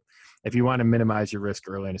if you want to minimize your risk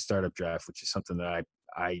early in a startup draft, which is something that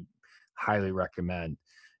I highly recommend,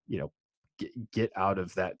 get out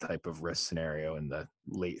of that type of risk scenario in the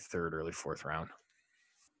late 3rd, early 4th round.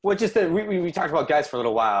 Well, just we talked about Geis for a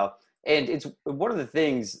little while. And it's one of the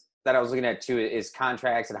things that I was looking at too is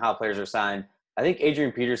contracts and how players are signed. I think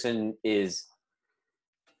Adrian Peterson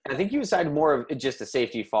I think he was signed more of just a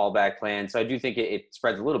safety fallback plan. So I do think it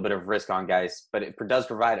spreads a little bit of risk on guys, but it does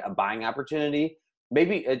provide a buying opportunity.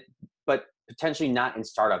 But potentially not in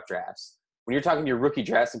startup drafts. When you're talking your rookie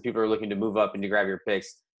drafts and people are looking to move up and to grab your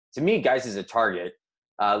picks, to me, Geis is a target.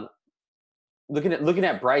 Looking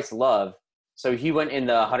at Bryce Love, so he went in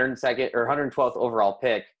the 102nd or 112th overall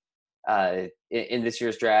pick in this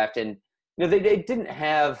year's draft, and they didn't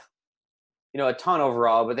have a ton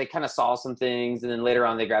overall, but they kind of saw some things, and then later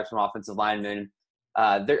on they grabbed some offensive linemen.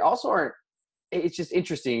 They also aren't. It's just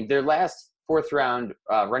interesting. Their last 4th round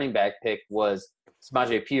running back pick was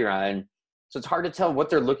Samaje Perine, so it's hard to tell what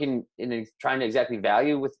they're looking and trying to exactly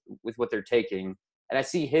value with what they're taking. And I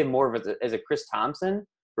see him more of as a Chris Thompson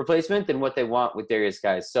replacement than what they want with Darius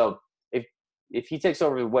Geis. So if he takes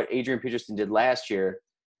over what Adrian Peterson did last year,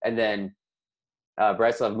 and then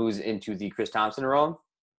Bryce Love moves into the Chris Thompson role,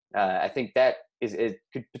 I think that it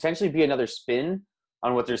could potentially be another spin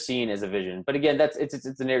on what they're seeing as a vision. But again,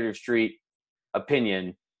 it's a narrative street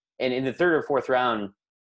opinion. And in the 3rd or 4th round,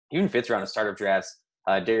 even 5th round of startup drafts,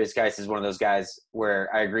 Darius Geis is one of those guys where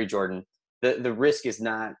I agree, Jordan. The risk is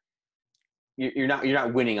not you're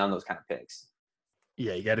not winning on those kind of picks.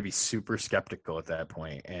 Yeah, you got to be super skeptical at that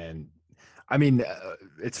point. And I mean,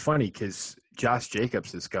 it's funny because Josh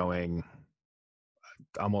Jacobs is going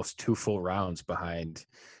almost 2 full rounds behind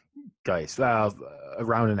Geis. Well, a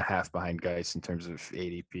round and a half behind Geis in terms of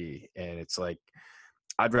ADP. And it's like,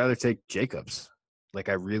 I'd rather take Jacobs. Like,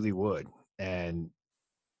 I really would. And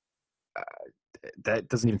that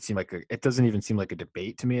doesn't even seem like a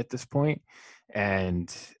debate to me at this point.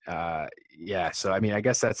 And so I mean, I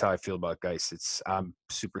guess that's how I feel about Geis. I'm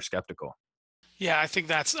super skeptical. Yeah, I think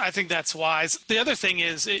that's wise. The other thing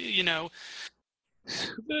is, is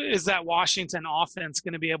that Washington offense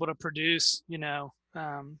going to be able to produce,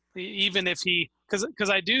 even if because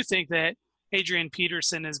I do think that Adrian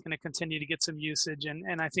Peterson is going to continue to get some usage,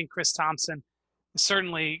 and I think Chris Thompson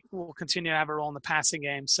certainly will continue to have a role in the passing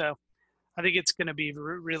game. So I think it's going to be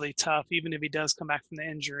really tough, even if he does come back from the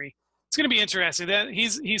injury. It's going to be interesting. That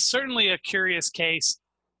he's certainly a curious case,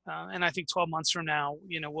 and I think 12 months from now,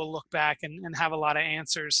 we'll look back and have a lot of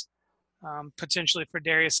answers potentially for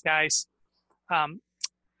Darius Geis.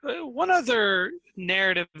 One other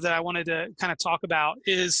narrative that I wanted to kind of talk about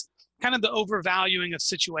is kind of the overvaluing of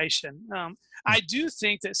situation. I do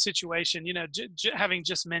think that situation, having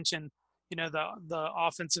just mentioned, the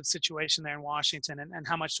offensive situation there in Washington and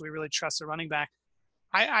how much do we really trust the running back.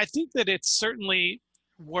 I think that it's certainly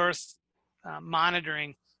worth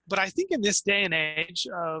monitoring. But I think in this day and age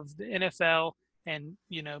of the NFL and,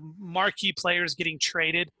 marquee players getting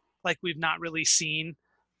traded like we've not really seen,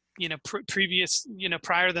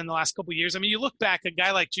 prior than the last couple of years. I mean, you look back, a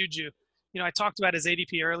guy like Juju, I talked about his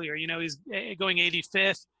ADP earlier, he's going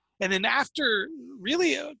 85th. And then after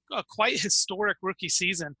really a quite historic rookie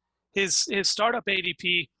season, his startup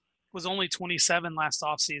ADP was only 27 last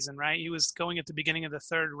offseason, right? He was going at the beginning of the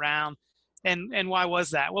 3rd round. And why was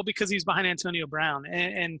that? Well, because he's behind Antonio Brown.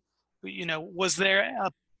 And was there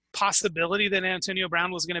a possibility that Antonio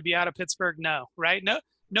Brown was going to be out of Pittsburgh? No, right? No,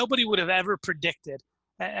 nobody would have ever predicted.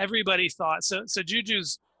 Everybody thought so.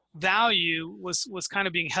 Juju's value was kind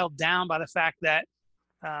of being held down by the fact that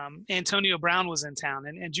Antonio Brown was in town,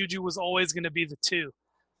 and Juju was always going to be the 2.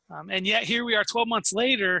 And yet here we are 12 months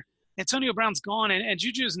later, Antonio Brown's gone, and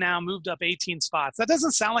Juju's now moved up 18 spots. That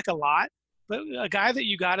doesn't sound like a lot, but a guy that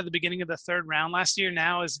you got at the beginning of the 3rd round last year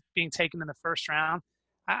now is being taken in the 1st round.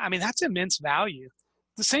 I mean, that's immense value.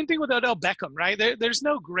 The same thing with Odell Beckham, right? There's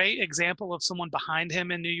no great example of someone behind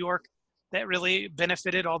him in New York that really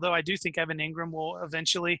benefited, although I do think Evan Ingram will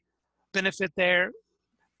eventually benefit there.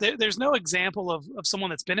 There's no example of someone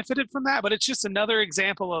that's benefited from that, but it's just another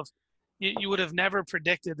example of you would have never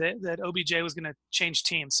predicted that OBJ was going to change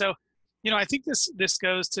teams. So, I think this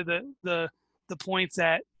goes to the point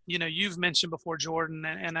that, you've mentioned before, Jordan,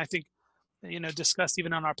 and I think, discussed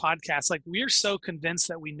even on our podcast. Like, we are so convinced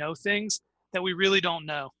that we know things that we really don't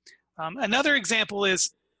know. Another example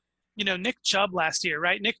is, Nick Chubb last year,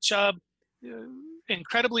 right? Nick Chubb,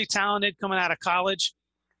 incredibly talented coming out of college,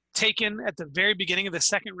 taken at the very beginning of the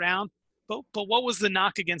 2nd round. But what was the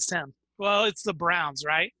knock against him? Well, it's the Browns,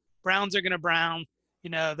 right? Browns are going to Brown.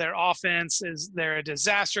 Their offense they're a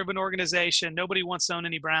disaster of an organization. Nobody wants to own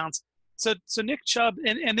any Browns. So Nick Chubb,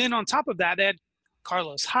 and then on top of that, they had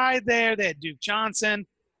Carlos Hyde there. They had Duke Johnson.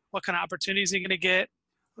 What kind of opportunities are he going to get?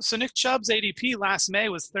 So Nick Chubb's ADP last May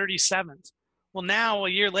was 37th. Well, now a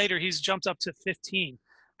year later, he's jumped up to 15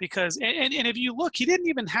 because, and if you look, he didn't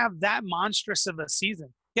even have that monstrous of a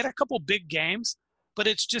season. He had a couple big games, but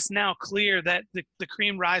it's just now clear that the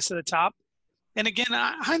cream rise to the top. And again,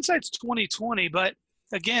 hindsight's 2020, but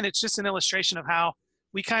again, it's just an illustration of how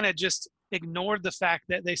we kind of just ignored the fact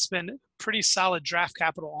that they spend pretty solid draft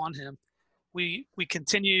capital on him. We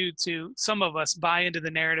continue to, some of us, buy into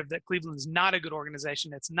the narrative that Cleveland's not a good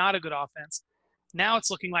organization. It's not a good offense. Now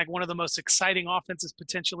it's looking like one of the most exciting offenses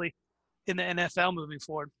potentially in the NFL moving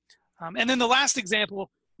forward. And then the last example,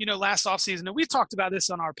 last offseason, and we talked about this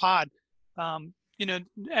on our pod,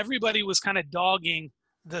 everybody was kind of dogging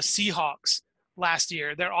the Seahawks last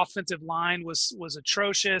year. Their offensive line was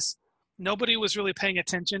atrocious. Nobody was really paying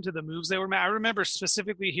attention to the moves they were making. I remember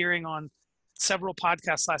specifically hearing on several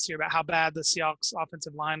podcasts last year about how bad the Seahawks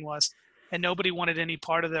offensive line was, and nobody wanted any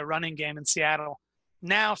part of the running game in Seattle.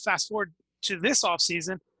 Now, fast forward to this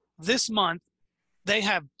offseason, this month, they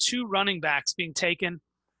have 2 running backs being taken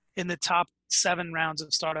in the top 7 rounds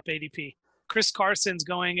of startup ADP. Chris Carson's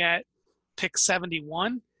going at pick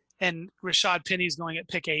 71, and Rashad Penny's going at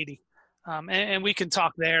pick 80. And we can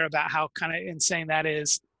talk there about how kind of insane that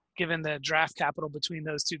is, given the draft capital between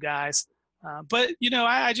those 2 guys. But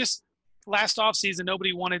I just last offseason,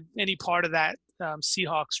 nobody wanted any part of that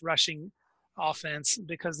Seahawks rushing offense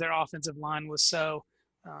because their offensive line was so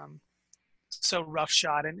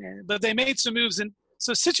roughshod. But they made some moves, and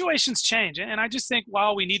so situations change. And I just think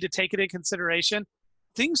while we need to take it in consideration,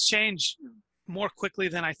 things change more quickly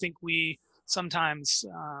than I think we sometimes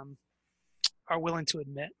are willing to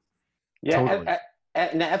admit. Yeah, Totally.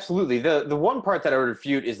 and absolutely. The one part that I would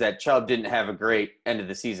refute is that Chubb didn't have a great end of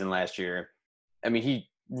the season last year. I mean, he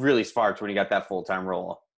really sparked when he got that full-time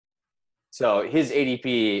role. So his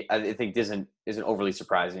ADP, I think, isn't overly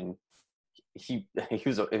surprising. He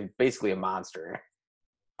was basically a monster.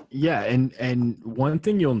 Yeah, and one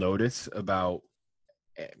thing you'll notice about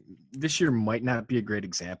this year might not be a great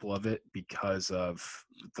example of it because of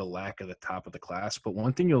the lack of the top of the class, but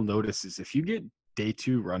one thing you'll notice is if you get day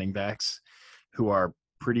 2 running backs who are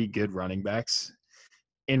pretty good running backs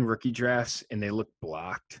in rookie drafts and they look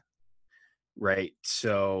blocked, right?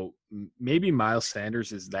 So maybe Miles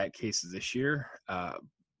Sanders is that case this year.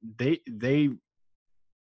 They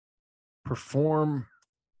perform,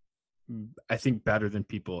 I think, better than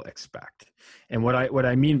people expect. And what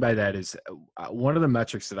I mean by that is one of the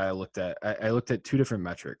metrics that I looked at. I looked at 2 different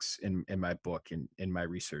metrics in my book in my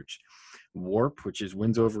research. WARP, which is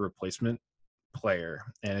wins over replacement player,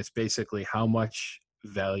 and it's basically how much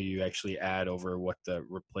value you actually add over what the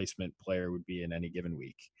replacement player would be in any given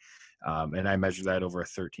week. And I measure that over a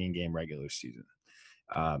 13-game regular season.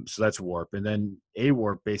 So that's WARP. And then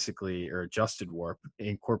AWARP, basically, or adjusted WARP,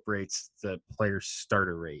 incorporates the player's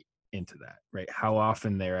starter rate into that, right? How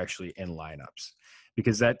often they're actually in lineups,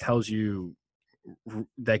 because that tells you,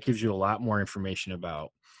 that gives you a lot more information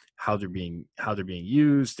about how they're being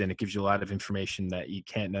used, and it gives you a lot of information that you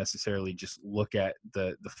can't necessarily just look at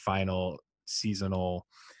the final seasonal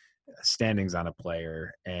standings on a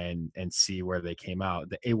player and see where they came out.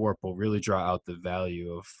 The AWARP will really draw out the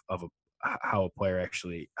value of how a player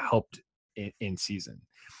actually helped in season.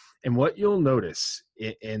 And what you'll notice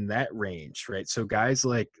in that range, right? So guys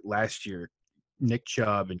like last year, Nick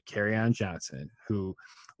Chubb and Kerryon Johnson, who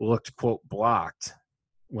looked, quote, blocked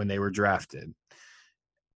when they were drafted,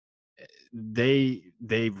 they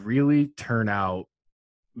really turn out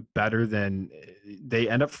better than, they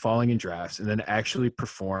end up falling in drafts and then actually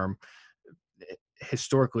perform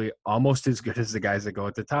historically almost as good as the guys that go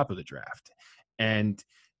at the top of the draft. And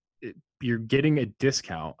you're getting a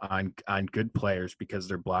discount on good players because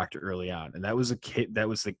they're blocked early on. And that was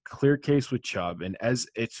the clear case with Chubb. And as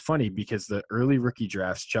it's funny because the early rookie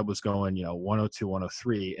drafts, Chubb was going, 102,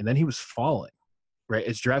 103, and then he was falling, right?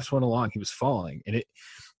 As drafts went along, he was falling. And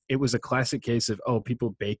it was a classic case of,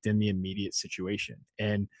 people baked in the immediate situation.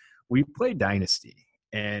 And we play Dynasty,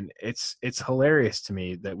 and it's hilarious to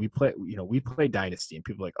me that we play Dynasty and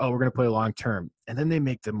people are like, we're going to play long term. And then they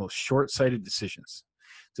make the most short-sighted decisions.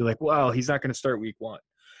 They're like, well, he's not going to start week 1.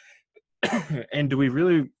 And do we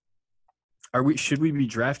really, should we be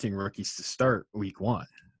drafting rookies to start week 1?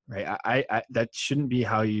 Right. I that shouldn't be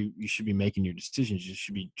how you should be making your decisions. You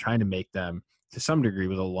should be trying to make them to some degree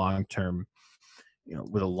with a long-term,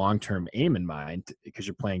 with a long-term aim in mind, because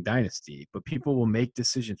you're playing Dynasty. But people will make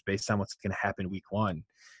decisions based on what's going to happen week 1.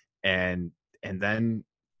 And then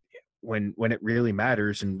when it really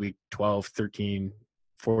matters in week 12, 13,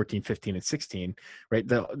 14, 15, and 16, right,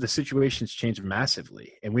 the situations change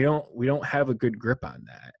massively, and we don't have a good grip on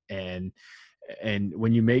that. And And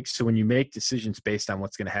when you make decisions based on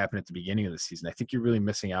what's going to happen at the beginning of the season, I think you're really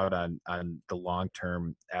missing out on the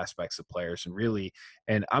long-term aspects of players. And really,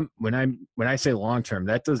 and when I say long-term,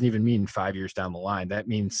 that doesn't even mean 5 years down the line. That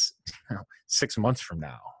means 6 months from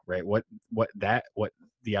now, right? What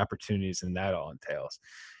the opportunities in that all entails.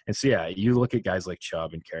 And so, yeah, you look at guys like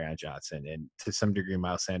Chubb and Kerryon Johnson, and to some degree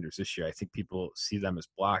Miles Sanders this year, I think people see them as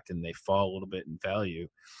blocked and they fall a little bit in value.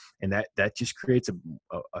 And that just creates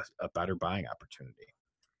a better buying opportunity.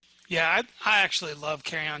 Yeah, I actually love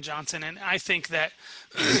Kerryon Johnson, and I think that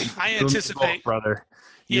I anticipate, both, brother.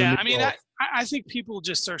 Yeah, I mean, I think people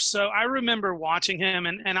just are so. I remember watching him,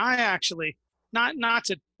 and I actually not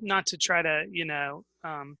to try to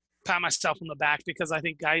pat myself on the back, because I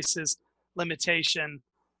think Geis's limitation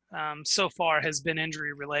so far has been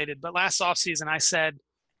injury related. But last offseason, I said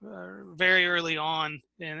very early on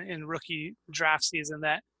in rookie draft season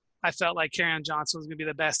that I felt like Kerryon Johnson was going to be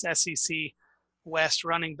the best SEC West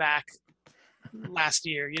running back last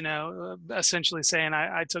year. Essentially saying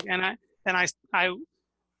I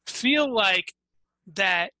feel like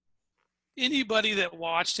that anybody that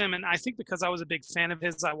watched him, and I think because I was a big fan of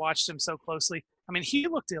his, I watched him so closely. I mean, he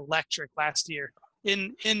looked electric last year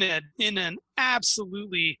in an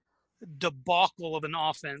absolutely debacle of an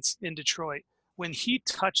offense in Detroit. When he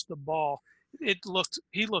touched the ball,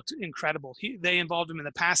 he looked incredible. They involved him in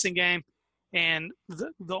the passing game, and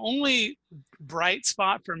the only bright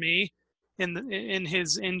spot for me in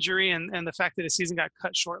his injury and the fact that his season got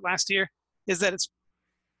cut short last year is that it's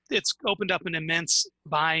opened up an immense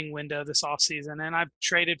buying window this offseason, and I've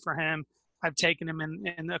traded for him. I've taken him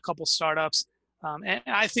in a couple startups, and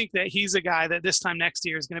I think that he's a guy that this time next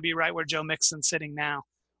year is going to be right where Joe Mixon's sitting now.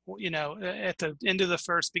 At the end of the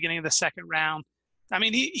first, beginning of the second round. I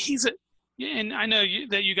mean, he's and I know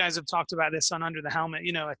that you guys have talked about this on Under the Helmet.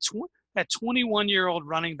 A 21-year-old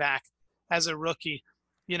running back as a rookie,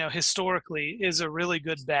 historically is a really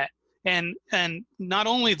good bet. And not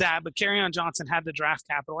only that, but Kerryon Johnson had the draft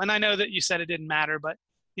capital. And I know that you said it didn't matter, but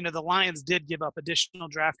the Lions did give up additional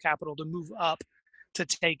draft capital to move up to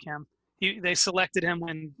take him. They selected him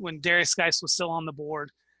when Darius Geis was still on the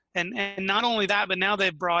board. And not only that, but now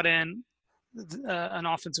they've brought in an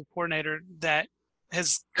offensive coordinator that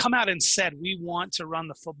has come out and said, we want to run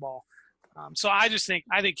the football. So I think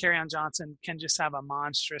Kerryon Johnson can just have a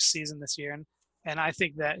monstrous season this year. And I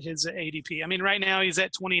think that his ADP, I mean, right now he's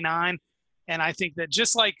at 29. And I think that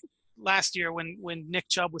just like last year when Nick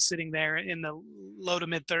Chubb was sitting there in the low to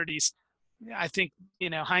mid 30s, I think,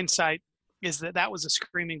 hindsight is that was a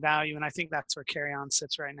screaming value. And I think that's where Kerryon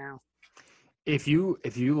sits right now. If you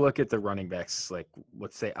look at the running backs, like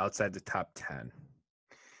let's say outside the top 10,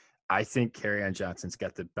 I think Kerryon Johnson's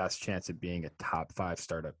got the best chance of being a top 5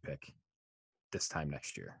 startup pick this time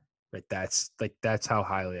next year. Right? That's how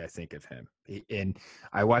highly I think of him. And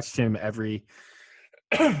I watched him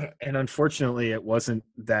and unfortunately it wasn't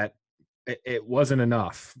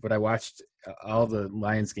enough, but I watched all the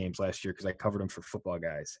Lions games last year because I covered them for Football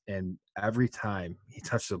Guys. And every time he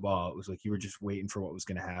touched the ball, it was like you were just waiting for what was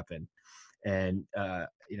going to happen. And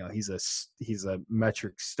he's a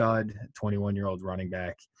metric stud, 21-year-old running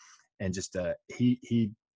back, and just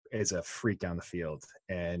he is a freak down the field.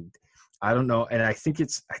 And I don't know, and I think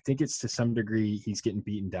it's to some degree he's getting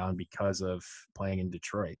beaten down because of playing in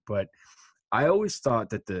Detroit. But I always thought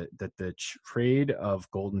that the trade of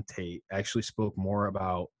Golden Tate actually spoke more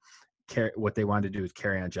about what they wanted to do with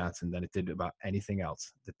Kerryon Johnson than it did about anything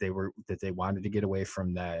else. That they wanted to get away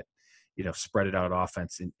from that, spread it out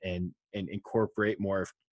offense and incorporate more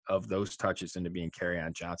of those touches into being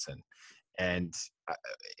Kerryon Johnson. And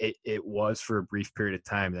it was for a brief period of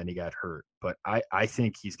time, then he got hurt. But I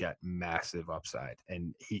think he's got massive upside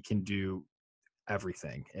and he can do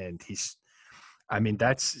everything. And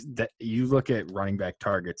that's you look at running back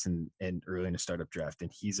targets and early in a startup draft,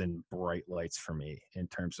 and he's in bright lights for me in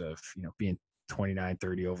terms of, being 29,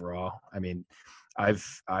 30 overall. I mean,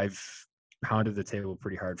 I've pounded the table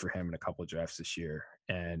pretty hard for him in a couple of drafts this year.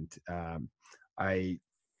 And I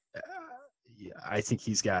think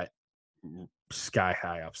he's got sky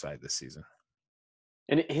high upside this season.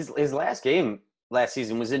 And his last game last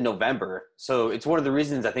season was in November. So it's one of the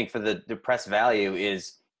reasons I think for the depressed value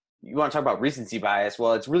is you want to talk about recency bias.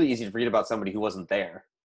 Well, it's really easy to forget about somebody who wasn't there.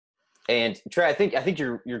 And Trey, I think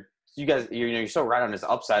you're so right on his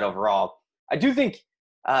upside overall. I do think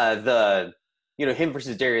him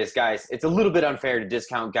versus Darius Geis, it's a little bit unfair to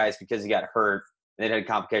discount Geis because he got hurt and had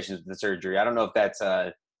complications with the surgery. I don't know if that's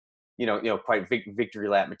quite victory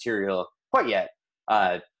lap material quite yet.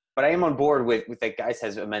 But I am on board with that Geis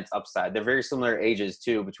has immense upside. They're very similar ages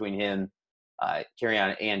too between him,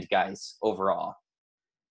 Kerryon and Geis overall.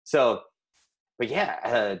 So but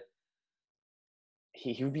yeah,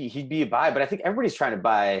 he'd be a buy. But I think everybody's trying to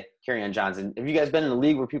buy Kerryon Johnson. Have you guys been in a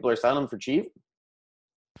league where people are selling him for cheap?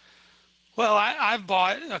 Well, I've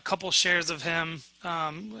bought a couple shares of him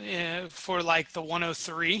for like the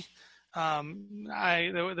 103.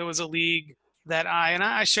 There was a league that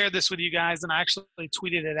I shared this with you guys, and I actually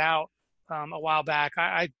tweeted it out a while back.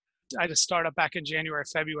 I just started back in January,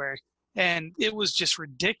 February, and it was just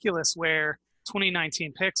ridiculous where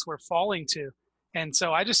 2019 picks were falling to, and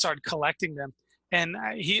so I just started collecting them. And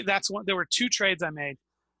there were two trades I made.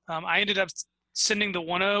 I ended up sending the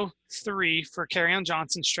 103 for Kerryon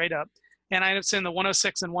Johnson straight up, and I ended up sending the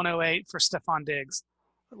 106 and 108 for Stephon Diggs,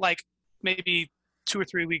 like maybe 2 or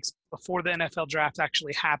 3 weeks before the NFL draft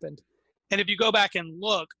actually happened. And if you go back and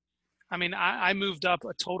look, I mean, I moved up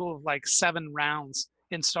a total of like 7 rounds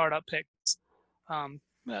in startup picks.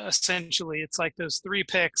 Essentially, it's like those 3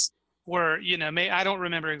 picks were, I don't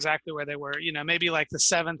remember exactly where they were, maybe like the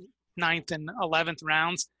 7th, 9th, and 11th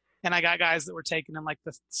rounds. And I got guys that were taken in like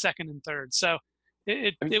the 2nd and 3rd. So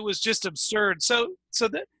it was just absurd.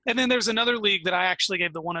 And then there's another league that I actually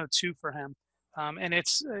gave the 102 for him. And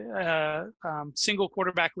it's a single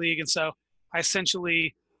quarterback league. And so I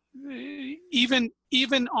essentially,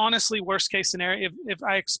 even honestly, worst case scenario, if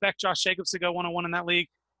I expect Josh Jacobs to go 101 in that league,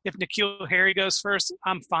 if N'Keal Harry goes first,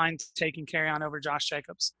 I'm fine taking Kerryon over Josh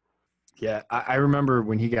Jacobs. Yeah, I remember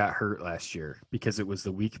when he got hurt last year because it was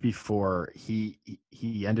the week before he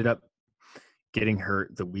ended up getting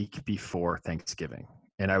hurt the week before Thanksgiving.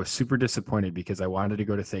 And I was super disappointed because I wanted to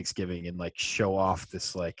go to Thanksgiving and like show off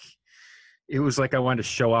this, like, it was like I wanted to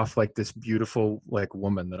show off like this beautiful like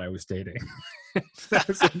woman that I was dating. I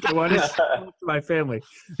was like, I wanted to show off to my family.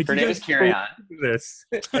 Like, her name is Kerryon. This.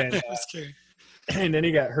 And then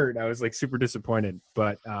he got hurt. I was like super disappointed.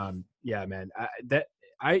 But yeah, man,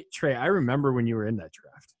 Trey, I remember when you were in that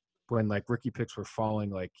draft when like rookie picks were falling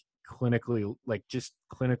like clinically, like just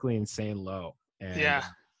clinically insane low. And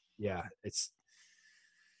yeah, it's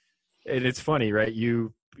funny, right?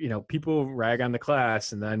 You know, people rag on the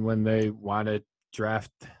class, and then when they want to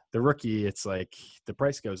draft the rookie, it's like the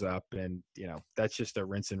price goes up, and that's just a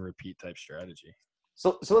rinse and repeat type strategy.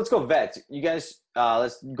 So let's go vets. You guys,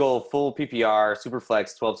 let's go full PPR, super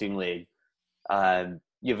flex, 12-team league.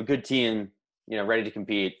 You have a good team, ready to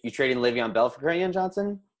compete. You trading Le'Veon Bell for Kerryon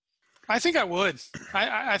Johnson? I think I would.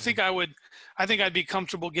 I think I would. I think I'd be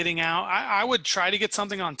comfortable getting out. I would try to get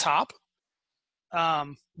something on top.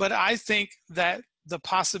 But I think that the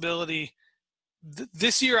possibility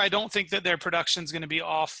this year, I don't think that their production is going to be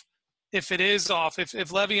off. If it is off, if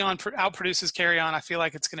Le'Veon outproduces Kerryon, I feel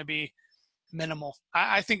like it's going to be minimal.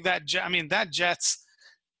 I think that Jets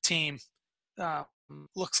team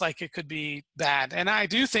looks like it could be bad. And I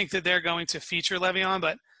do think that they're going to feature Le'Veon,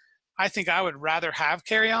 but I think I would rather have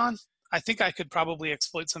Kerryon. I think I could probably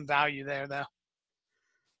exploit some value there, though.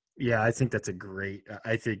 Yeah, I think that's a great –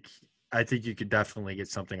 I think you could definitely get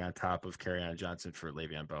something on top of Kerryon Johnson for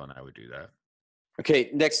Le'Veon Bell, and I would do that. Okay,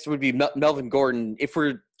 next would be Melvin Gordon. If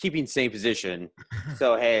we're keeping same position,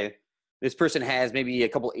 so, hey, this person has maybe a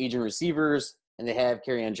couple aging receivers, and they have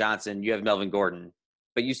Kerryon Johnson. You have Melvin Gordon.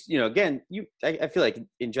 But, I feel like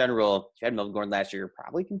in general, if you had Melvin Gordon last year, you're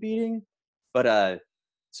probably competing. But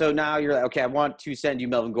so now you're like, okay, I want to send you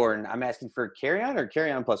Melvin Gordon. I'm asking for Kerryon or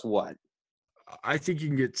Kerryon plus what? I think you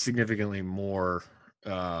can get significantly more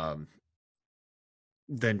than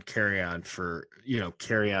Kerryon for,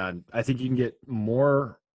 Kerryon. I think you can get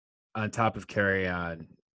more on top of Kerryon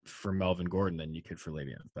for Melvin Gordon than you could for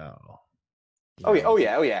Le'Veon Bell. Oh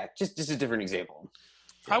yeah. Just a different example.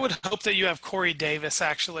 I would hope that you have Corey Davis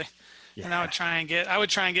actually. Yeah. And I would try and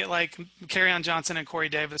get like Kerryon Johnson and Corey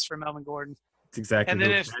Davis for Melvin Gordon. That's exactly. And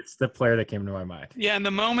then that's the player that came to my mind. Yeah, and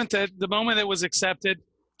the moment it was accepted,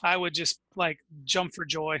 I would just like jump for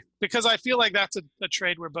joy because I feel like that's a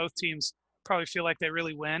trade where both teams probably feel like they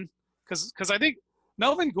really win. Because I think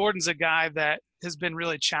Melvin Gordon's a guy that has been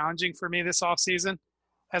really challenging for me this offseason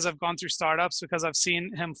as I've gone through startups because I've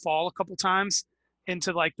seen him fall a couple times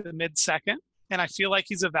into like the mid-second. And I feel like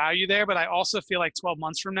he's a value there, but I also feel like 12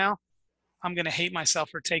 months from now, I'm going to hate myself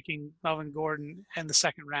for taking Melvin Gordon in the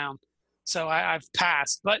second round. So I've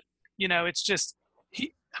passed. But, it's just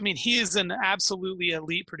he is an absolutely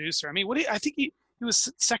elite producer. I mean, I think he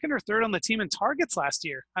was second or third on the team in targets last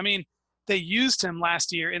year. I mean, they used him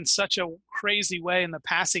last year in such a crazy way in the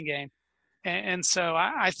passing game. And so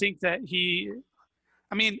I think that it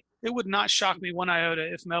would not shock me one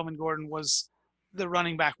iota if Melvin Gordon was the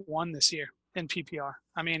running back 1 this year in PPR.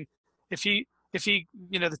 I mean, if he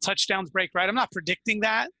the touchdowns break right, I'm not predicting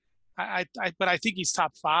that. But I think he's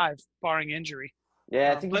top 5 barring injury.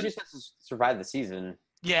 Yeah, I think he just has to survive the season.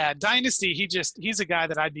 Yeah, Dynasty, he's a guy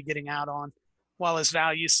that I'd be getting out on while his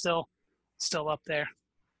value's still up there.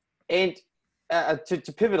 And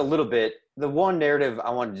to pivot a little bit, the one narrative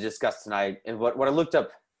I wanted to discuss tonight, and what I looked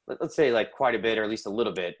up, let's say like quite a bit, or at least a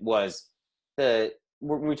little bit, was when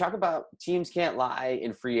we talk about teams can't lie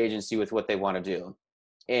in free agency with what they want to do.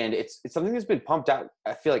 And it's something that's been pumped out,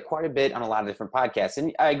 I feel like, quite a bit on a lot of different podcasts.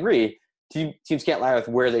 And I agree, teams can't lie with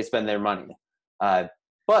where they spend their money.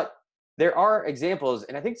 But there are examples,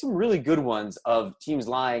 and I think some really good ones, of teams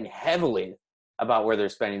lying heavily about where they're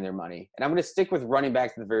spending their money. And I'm going to stick with running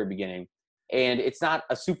back to the very beginning. And it's not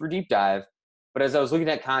a super deep dive, but as I was looking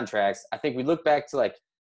at contracts, I think we look back to like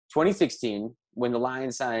 2016 when the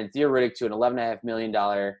Lions signed Theo Riddick to an $11.5 million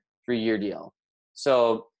 3-year deal.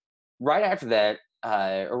 So right after that,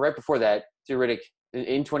 or right before that, Theo Riddick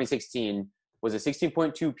in 2016 was a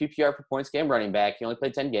 16.2 PPR per points game running back. He only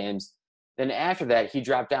played 10 games. Then after that, he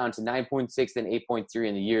dropped down to 9.6 and 8.3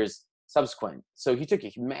 in the years subsequent. So he took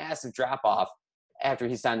a massive drop off after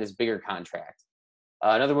he signed this bigger contract.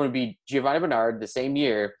 Another one would be Giovanni Bernard, the same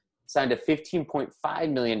year, signed a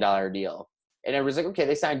 $15.5 million deal. And everyone's like, okay,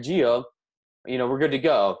 they signed Gio. We're good to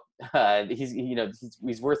go.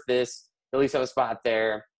 He's worth this. He'll at least have a spot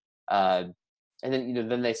there. And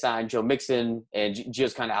then they signed Joe Mixon, and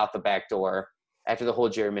Gio's kind of out the back door after the whole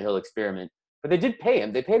Jeremy Hill experiment. But they did pay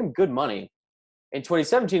him. They paid him good money. In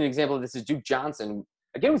 2017, an example of this is Duke Johnson.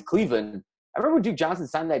 Again with Cleveland. I remember when Duke Johnson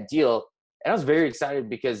signed that deal, and I was very excited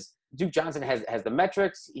because Duke Johnson has the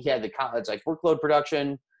metrics. He had the college workload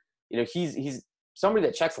production. He's somebody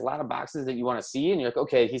that checks a lot of boxes that you want to see, and you're like,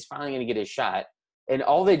 okay, he's finally going to get his shot. And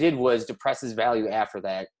all they did was depress his value after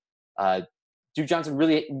that. Duke Johnson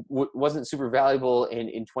really wasn't super valuable in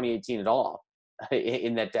 2018 at all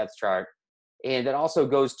in that depth chart. And that also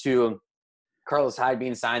goes to Carlos Hyde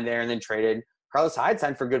being signed there and then traded. Carlos Hyde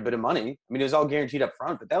signed for a good bit of money. I mean, it was all guaranteed up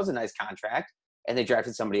front, but that was a nice contract, and they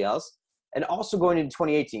drafted somebody else. And also going into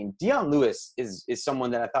 2018, Dion Lewis is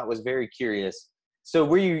someone that I thought was very curious. So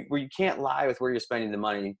where you can't lie with where you're spending the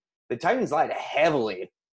money, the Titans lied heavily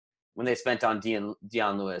when they spent on Dion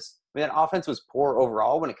Lewis. I mean, that offense was poor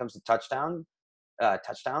overall when it comes to touchdowns,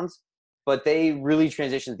 but they really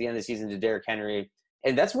transitioned at the end of the season to Derrick Henry.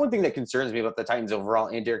 And that's one thing that concerns me about the Titans overall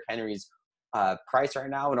and Derrick Henry's price right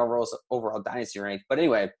now and overall dynasty rank. But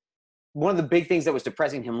anyway, one of the big things that was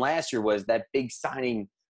depressing him last year was that big signing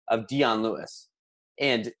of Dion Lewis.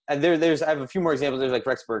 And I have a few more examples. There's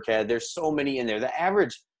Rex Burkhead. There's so many in there. The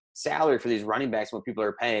average salary for these running backs, what people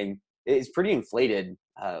are paying, is pretty inflated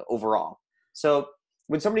overall. So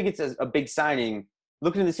when somebody gets a big signing,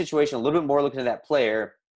 look into the situation a little bit more, look into that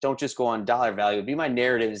player. Don't just go on dollar value. It'd be my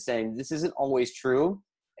narrative is saying this isn't always true,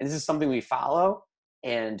 and this is something we follow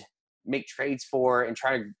and make trades for and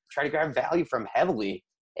try to grab value from heavily.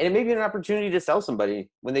 And it may be an opportunity to sell somebody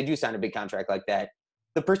when they do sign a big contract like that.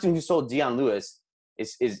 The person who sold Dion Lewis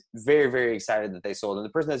is very, very excited that they sold him. The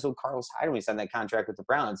person that sold Carlos Hyde when he signed that contract with the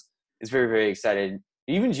Browns is very, very excited.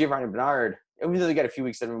 Even Giovanni Bernard, even though they got a few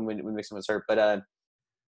weeks in when Mixon was hurt, but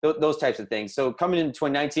those types of things. So coming into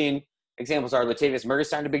 2019, examples are Latavius Murray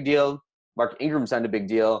signed a big deal. Mark Ingram signed a big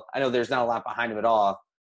deal. I know there's not a lot behind him at all,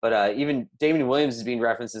 but even Damian Williams is being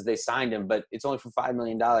referenced as they signed him, but it's only for $5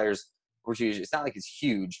 million, which it's not like it's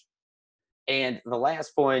huge. And the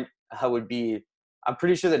last point would be, I'm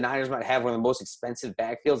pretty sure the Niners might have one of the most expensive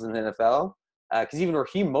backfields in the NFL because even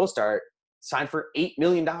Raheem Mostert signed for $8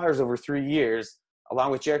 million over 3 years,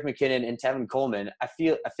 along with Jerick McKinnon and Tevin Coleman. I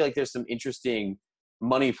feel like there's some interesting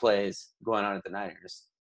money plays going on at the Niners.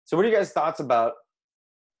 So what are you guys' thoughts about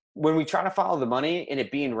when we try to follow the money and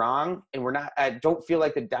it being wrong, and I don't feel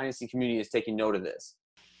like the Dynasty community is taking note of this?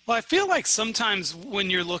 Well, I feel like sometimes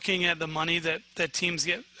when you're looking at the money that teams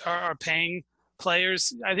are paying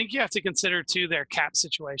players, I think you have to consider too their cap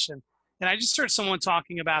situation. And I just heard someone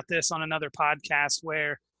talking about this on another podcast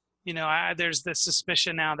where, there's this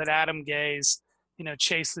suspicion now that Adam Gase,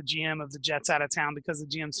 chased the GM of the Jets out of town because the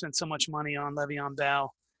GM spent so much money on Le'Veon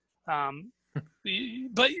Bell.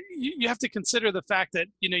 But you have to consider the fact that,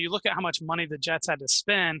 you look at how much money the Jets had to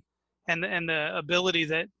spend and the ability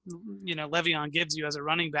that, Le'Veon gives you as a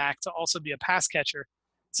running back to also be a pass catcher.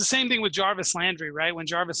 It's the same thing with Jarvis Landry, right? When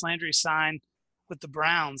Jarvis Landry signed with the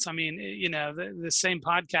Browns, I mean, the same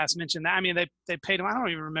podcast mentioned that. I mean, they paid him, I don't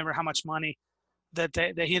even remember how much money that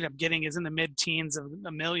he ended up getting is in the mid-teens of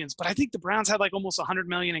millions. But I think the Browns had almost $100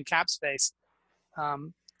 million in cap space.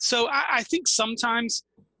 So I think sometimes,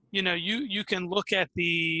 you can look at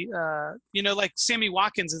the, like Sammy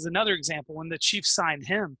Watkins is another example when the Chiefs signed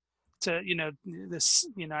him to, this,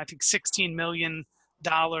 I think $16 million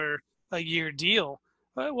a year deal.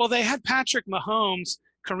 Well, they had Patrick Mahomes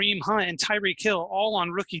Kareem Hunt and Tyreek Hill all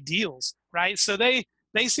on rookie deals, right? So they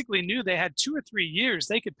basically knew they had 2 or 3 years.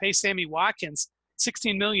 They could pay Sammy Watkins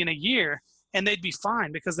 $16 million a year and they'd be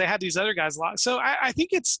fine because they had these other guys locked. So I think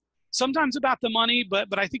it's sometimes about the money,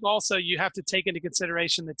 but I think also you have to take into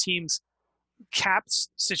consideration the team's caps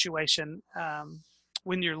situation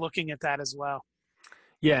when you're looking at that as well.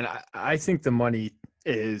 Yeah, and I think the money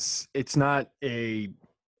it's not a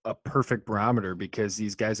perfect barometer because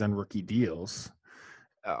these guys on rookie deals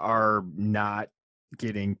are not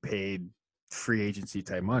getting paid free agency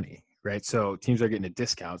type money, right? So teams are getting a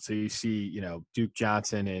discount. So you see, Duke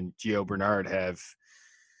Johnson and Gio Bernard have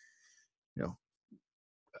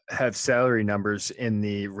salary numbers in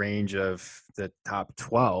the range of the top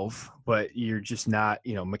 12, but you're just not,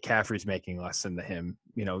 McCaffrey's making less than him,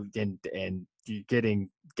 and you're getting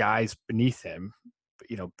guys beneath him,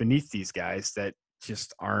 beneath these guys that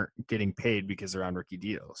just aren't getting paid because they're on rookie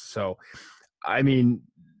deals. So, I mean,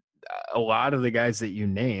 a lot of the guys that you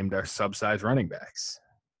named are sub-size running backs,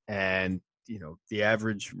 and the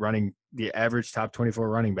average top 24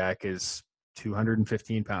 running back is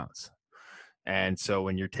 215 pounds. And so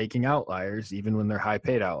when you're taking outliers, even when they're high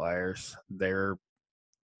paid outliers, that's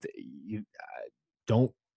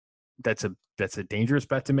a dangerous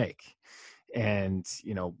bet to make. And,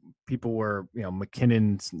 people were,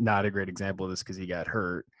 McKinnon's not a great example of this because he got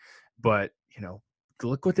hurt, but,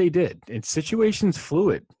 look what they did. And situation's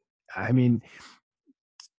fluid. I mean,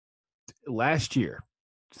 last year,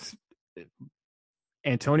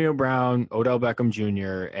 Antonio Brown, Odell Beckham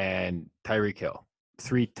Jr., and Tyreek Hill,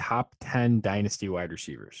 3 top 10 dynasty wide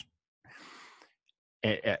receivers.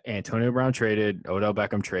 Antonio Brown traded, Odell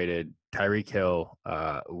Beckham traded, Tyreek Hill,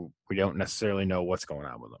 we don't necessarily know what's going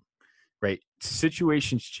on with them, right?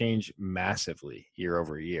 Situations change massively year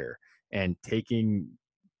over year, and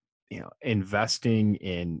investing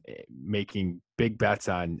in making big bets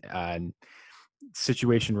on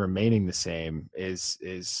situation remaining the same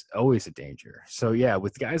is always a danger. So yeah,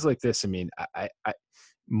 with guys like this, I mean, I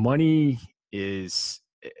money it's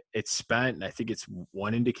spent, and I think it's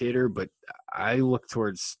one indicator, but I look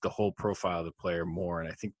towards the whole profile of the player more, and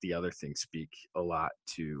I think the other things speak a lot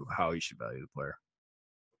to how you should value the player.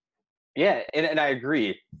 Yeah, and I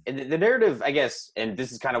agree. And the narrative, I guess, and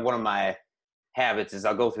this is kind of one of my habits, is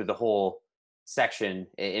I'll go through the whole section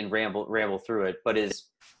and ramble through it, but is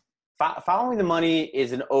following the money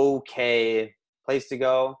is an okay place to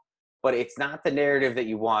go, but it's not the narrative that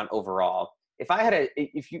you want overall. If you had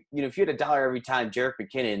 $1 every time Jerick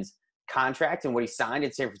McKinnon's contract and what he signed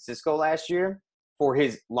in San Francisco last year for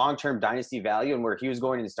his long-term dynasty value and where he was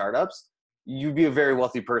going in startups, you'd be a very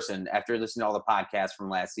wealthy person after listening to all the podcasts from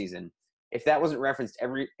last season. If that wasn't referenced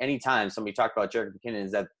any time somebody talked about Jerick McKinnon,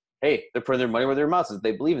 is that, hey, they're putting their money where their mouth is.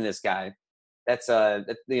 They believe in this guy. That's a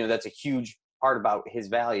huge part about his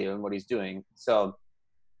value and what he's doing. So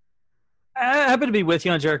I happen to be with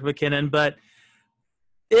you on Jerick McKinnon, but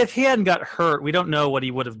if he hadn't got hurt, we don't know what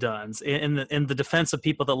he would have done in the defense of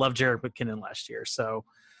people that loved Jerick McKinnon last year. So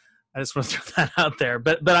I just want to throw that out there.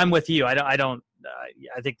 But I'm with you. I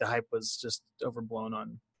think the hype was just overblown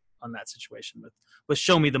on that situation with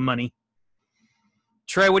show me the money.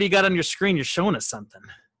 Trey, what do you got on your screen? You're showing us something.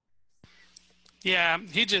 Yeah,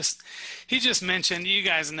 he just mentioned, you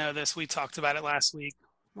guys know this, we talked about it last week.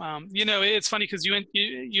 It's funny because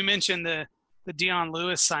you mentioned the Dion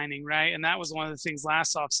Lewis signing, right? And that was one of the things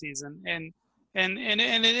last offseason. And it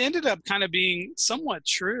ended up kind of being somewhat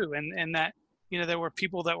true, and that, there were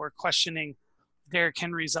people that were questioning Derrick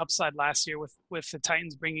Henry's upside last year with the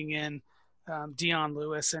Titans bringing in Dion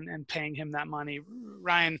Lewis and paying him that money.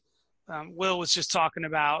 Ryan, Will was just talking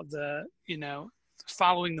about the,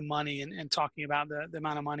 following the money and talking about the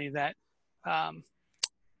amount of money that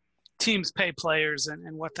teams pay players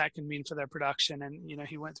and what that can mean for their production. And,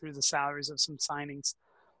 he went through the salaries of some signings.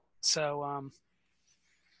 So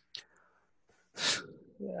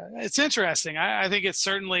it's interesting. I think it's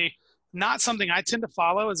certainly not something I tend to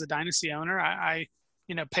follow as a dynasty owner. I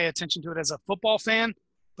pay attention to it as a football fan,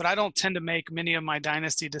 but I don't tend to make many of my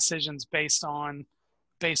dynasty decisions based on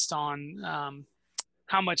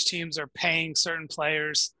how much teams are paying certain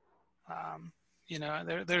players.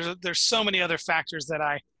 There's so many other factors that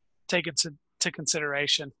I take into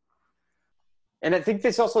consideration. And I think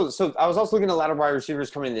this also, so I was also looking at a lot of wide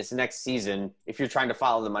receivers coming in this next season, if you're trying to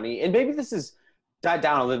follow the money, and maybe this is died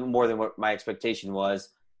down a little bit more than what my expectation was,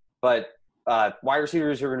 but wide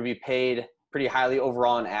receivers who are going to be paid pretty highly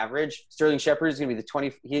overall on average. Sterling Shepard is going to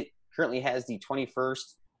be he currently has the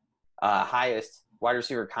 21st highest wide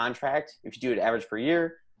receiver contract if you do it average per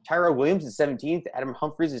year. Tyrell Williams is 17th. Adam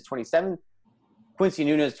Humphries is 27th. Quincy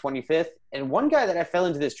Nunez 25th. And one guy that I fell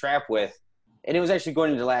into this trap with and it was actually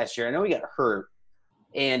going into last year. I know he got hurt,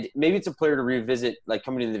 and maybe it's a player to revisit like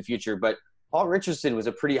coming into the future, but Paul Richardson was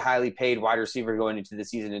a pretty highly paid wide receiver going into the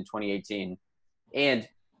season in 2018. And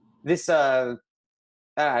this, and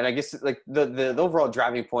I guess like the overall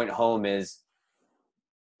driving point home is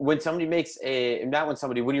when somebody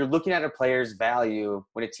when you're looking at a player's value,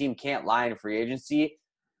 when a team can't lie in free agency,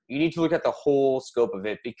 you need to look at the whole scope of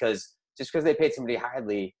it, because just because they paid somebody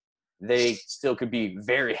highly, they still could be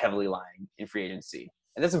very heavily lying in free agency.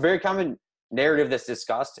 And that's a very common narrative that's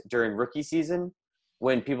discussed during rookie season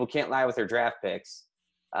when people can't lie with their draft picks.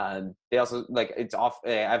 They also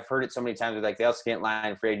I've heard it so many times, like they also can't lie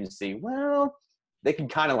in free agency. Well, they can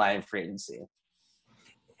kind of lie in free agency.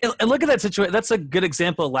 And look at that situation. That's a good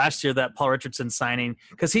example of last year, that Paul Richardson signing,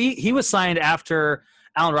 because he was signed after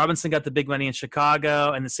Allen Robinson got the big money in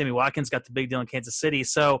Chicago and then Sammy Watkins got the big deal in Kansas City.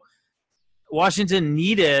 So Washington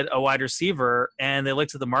needed a wide receiver, and they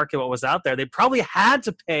looked at the market, what was out there. They probably had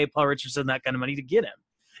to pay Paul Richardson that kind of money to get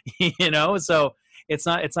him. So it's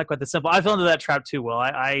not quite that simple. I fell into that trap too, Will.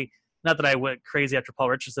 I not that I went crazy after Paul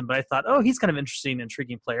Richardson, but I thought, he's kind of interesting,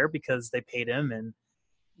 intriguing player because they paid him, and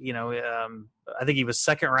I think he was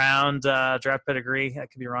second round draft pedigree. I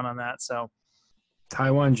could be wrong on that. So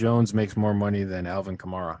Tywan Jones makes more money than Alvin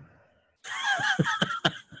Kamara.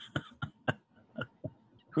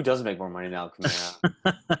 Who doesn't make more money now,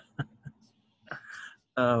 Kamara?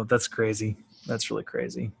 Oh, that's crazy. That's really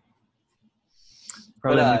crazy.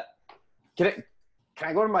 But, can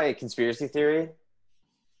I go to my conspiracy theory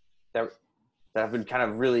that I've been kind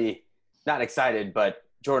of really not excited, but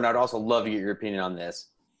Jordan, I'd also love to get your opinion on this.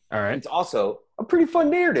 All right. It's also a pretty fun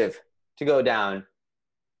narrative to go down.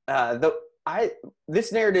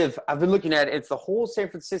 This narrative I've been looking at, it's the whole San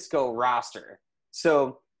Francisco roster.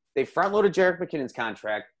 So they front-loaded Jerick McKinnon's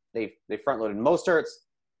contract. They front-loaded Mostert's.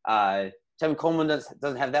 Tevin Coleman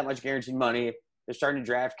doesn't have that much guaranteed money. They're starting to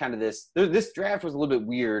draft kind of this. This draft was a little bit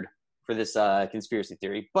weird for this conspiracy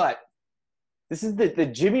theory, but this is the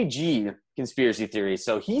Jimmy G conspiracy theory.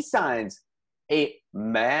 So he signs a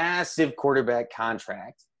massive quarterback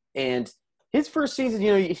contract, and his first season,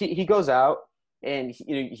 he goes out and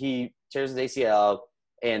he tears his ACL,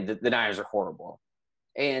 and the Niners are horrible.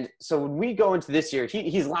 And so when we go into this year,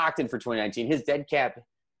 he's locked in for 2019. His dead cap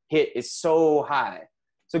hit is so high.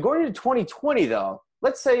 So going into 2020, though,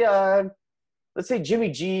 let's say Jimmy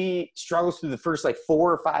G struggles through the first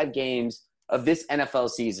 4 or 5 games of this NFL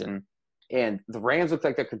season, and the Rams look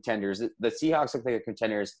like they're contenders. The Seahawks look like they're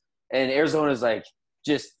contenders, and Arizona's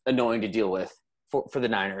just annoying to deal with for the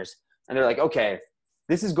Niners. And they're like, okay,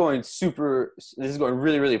 this is going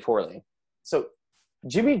really, really poorly. So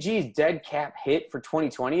Jimmy G's dead cap hit for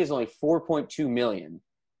 2020 is only $4.2 million.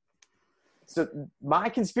 So my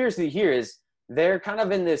conspiracy here is they're kind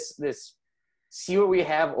of in this see what we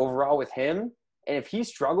have overall with him. And if he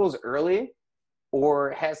struggles early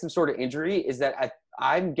or has some sort of injury, is that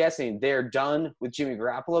I'm guessing they're done with Jimmy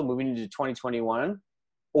Garoppolo moving into 2021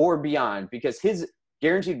 or beyond, because his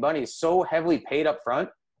guaranteed money is so heavily paid up front.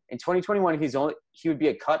 In 2021, he would be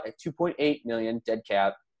a cut at $2.8 million dead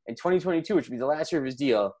cap. In 2022, which would be the last year of his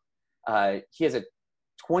deal, he has a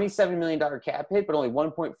 $27 million cap hit, but only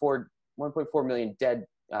 $1.4 million dead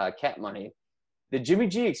cap money. The Jimmy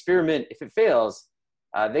G experiment, if it fails,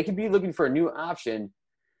 they could be looking for a new option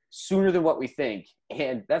sooner than what we think.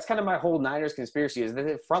 And that's kind of my whole Niners conspiracy, is that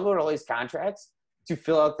they front-load all these contracts to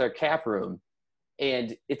fill out their cap room.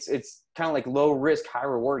 And it's kind of like low risk, high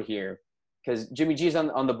reward here, because Jimmy G is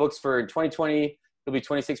on the books for 2020, he'll be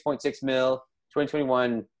 26.6 mil,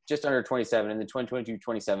 2021, just under 27, and then 2022,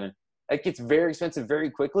 27. It gets very expensive very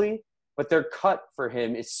quickly, but their cut for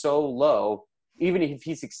him is so low, even if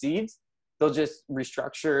he succeeds, they'll just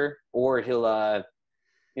restructure, or he'll,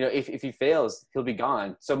 if he fails, he'll be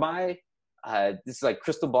gone. So my, this is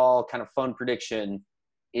crystal ball kind of fun prediction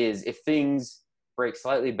is, if things break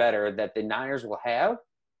slightly better, that the Niners will have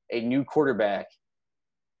a new quarterback.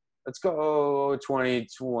 Let's go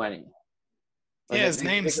 2020. Yeah, his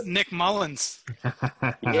name's Nick Mullins.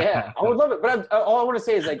 Yeah, I would love it. But all I want to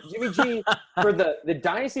say is, Jimmy G, for the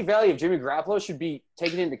dynasty value of Jimmy Garoppolo should be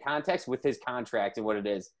taken into context with his contract and what it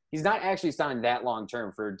is. He's not actually signed that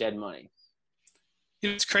long-term for dead money. You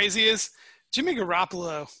know what's crazy is Jimmy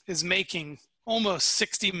Garoppolo is making almost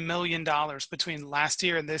 $60 million between last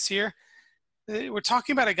year and this year. We're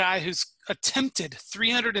talking about a guy who's attempted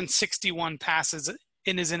 361 passes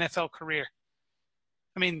in his NFL career.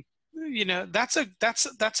 I mean, that's a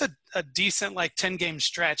decent 10-game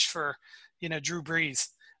stretch for, Drew Brees.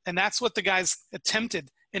 And that's what the guy's attempted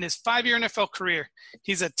in his 5-year NFL career.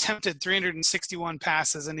 He's attempted 361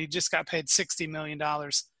 passes, and he just got paid $60 million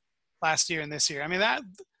last year and this year. I mean,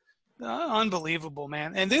 Unbelievable,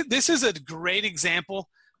 man. And this is a great example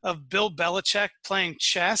of Bill Belichick playing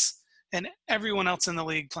chess and everyone else in the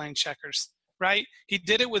league playing checkers, right? He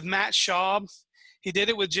did it with Matt Schaub. He did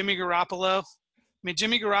it with Jimmy Garoppolo. I mean,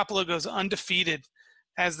 Jimmy Garoppolo goes undefeated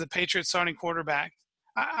as the Patriots starting quarterback.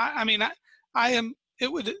 I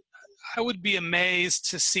would be amazed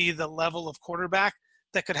to see the level of quarterback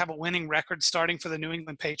that could have a winning record starting for the New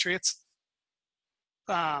England Patriots.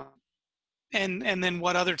 And then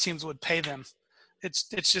what other teams would pay them. It's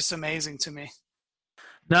just amazing to me.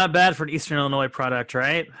 Not bad for an Eastern Illinois product,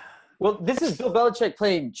 right? Well, this is Bill Belichick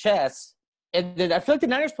playing chess, and then I feel like the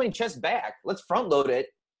Niners playing chess back. Let's front load it,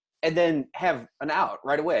 and then have an out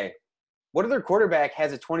right away. What other quarterback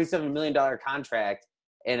has a $27 million contract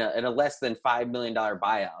and a less than $5 million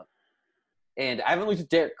buyout? And I haven't looked at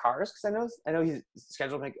Derek Carr's because I know he's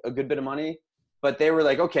scheduled to make a good bit of money, but they were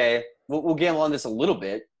like, okay, we'll gamble on this a little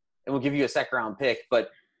bit, and we'll give you a second round pick. But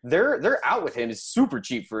they're out with him is super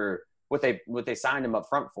cheap for what they signed him up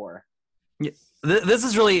front for. Yeah. This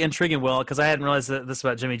is really intriguing, Will, because I hadn't realized this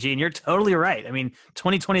about Jimmy G, and you're totally right. I mean,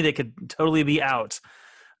 2020 they could totally be out.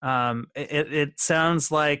 It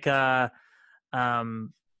sounds like Bosa,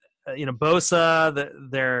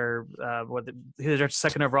 their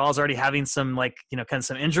second overall is already having some kind of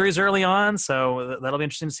some injuries early on, so that'll be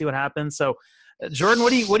interesting to see what happens. So, Jordan, what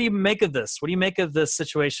do you make of this? What do you make of this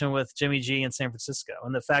situation with Jimmy G in San Francisco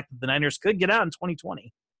and the fact that the Niners could get out in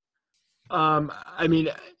 2020? I mean,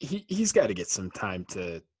 he's got to get some time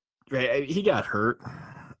to. Right, he got hurt,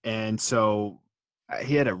 and so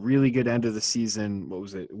he had a really good end of the season. What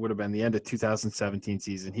was it? It would have been the end of 2017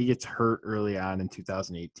 season. He gets hurt early on in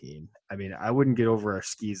 2018. I mean, I wouldn't get over our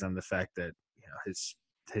skis on the fact that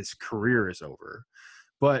his career is over.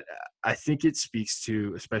 But I think it speaks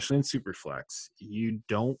to, especially in Superflex, you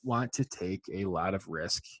don't want to take a lot of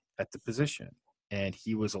risk at the position. And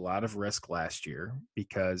he was a lot of risk last year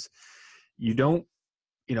because you don't,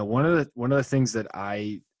 one of the things that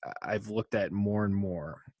I've looked at more and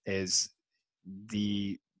more is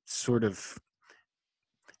the sort of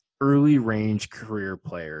early range career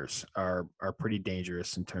players are pretty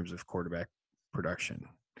dangerous in terms of quarterback production.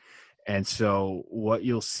 And so what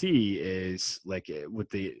you'll see is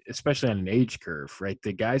especially on an age curve, right?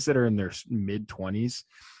 The guys that are in their mid 20s,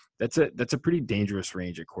 that's a pretty dangerous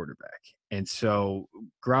range at quarterback. And so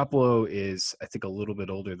Garoppolo is, I think, a little bit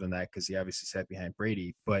older than that because he obviously sat behind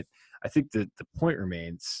Brady. But I think that the point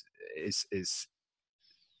remains is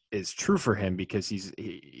true for him because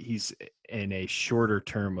he's in a shorter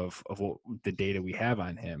term of what the data we have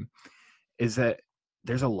on him is that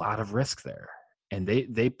there's a lot of risk there. And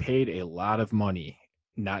they paid a lot of money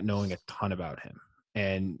not knowing a ton about him.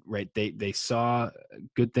 And right, they saw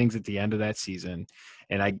good things at the end of that season,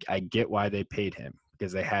 and I get why they paid him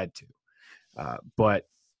because they had to. But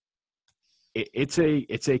it's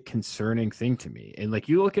a concerning thing to me. And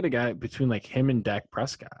you look at a guy between him and Dak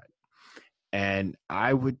Prescott, and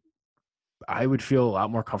I would feel a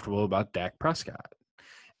lot more comfortable about Dak Prescott.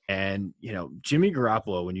 And Jimmy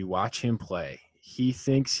Garoppolo, when you watch him play, he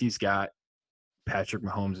thinks he's got Patrick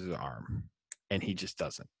Mahomes' arm, and he just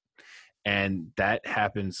doesn't. And that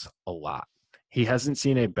happens a lot. He hasn't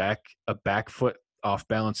seen a back foot off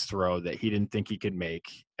balance throw that he didn't think he could make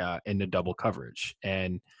in the double coverage.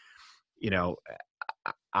 And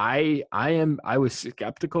I was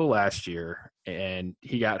skeptical last year, and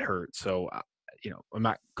he got hurt. So I'm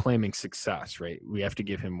not claiming success, right? We have to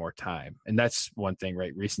give him more time, and that's one thing,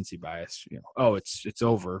 right? Recency bias. It's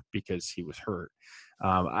over because he was hurt.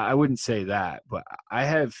 I wouldn't say that, but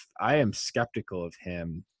I am skeptical of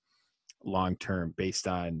him long term based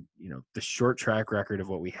on the short track record of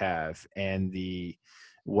what we have and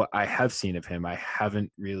what I have seen of him. I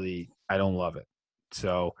don't love it.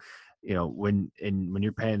 So when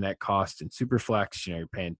you're paying that cost in Superflex, you're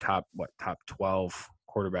paying top 12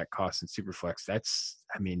 quarterback costs in Superflex.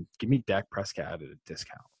 Give me Dak Prescott at a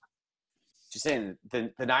discount. Just saying,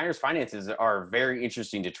 the Niners' finances are very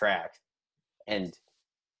interesting to track, and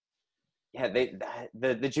yeah,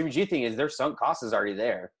 the Jimmy G thing is their sunk cost is already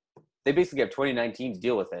there. They basically have 2019 to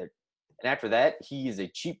deal with it, and after that, he is a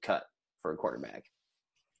cheap cut for a quarterback.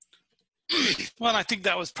 Well, I think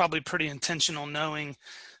that was probably pretty intentional, knowing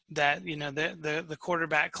that the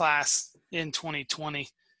quarterback class in 2020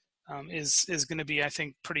 is going to be, I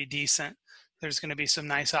think, pretty decent. There's going to be some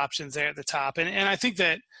nice options there at the top, and I think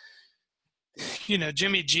that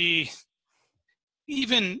Jimmy G,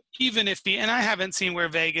 even if and I haven't seen where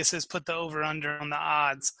Vegas has put the over under on the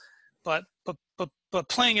odds, but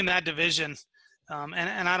playing in that division,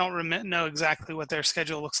 and I don't know exactly what their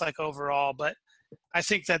schedule looks like overall, but I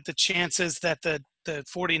think that the chances that the the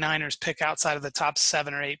 49ers pick outside of the top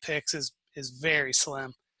 7 or 8 picks is very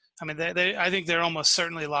slim. I mean, I think they're almost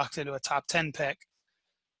certainly locked into a top 10 pick,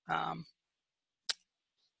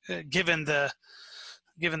 given the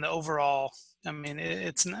overall. I mean,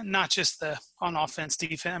 it's not just the on offense,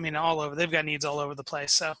 defense. I mean, all over. They've got needs all over the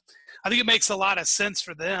place. So I think it makes a lot of sense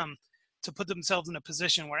for them to put themselves in a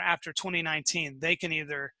position where after 2019, they can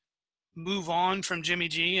either move on from Jimmy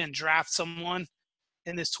G and draft someone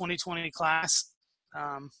in this 2020 class,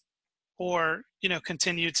 or,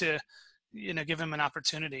 continue to, give him an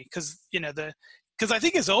opportunity. Because I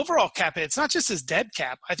think his overall cap hit, it's not just his dead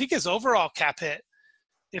cap. I think his overall cap hit,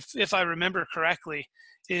 if I remember correctly,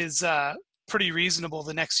 is pretty reasonable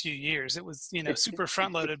the next few years. It was, super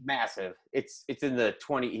front loaded. It's massive. It's in the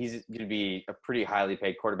 20. He's going to be a pretty highly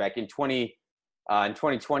paid quarterback. In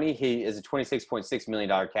 2020, he is a $26.6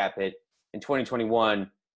 million cap hit. In 2021,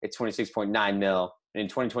 it's 26.9 mil. And in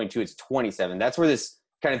 2022, it's 27. That's where this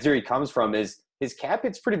kind of theory comes from, is his cap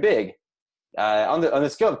hit's pretty big. On the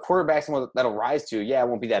scale of quarterbacks and what that'll rise to, it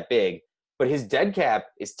won't be that big. But his dead cap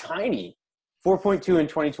is tiny. 4.2 in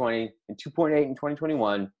 2020 and 2.8 in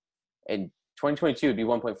 2021. And 2022 would be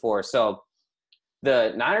 1.4. So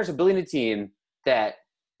the Niners are building a team that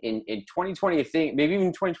in 2020, maybe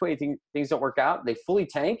even 2020, things don't work out, they fully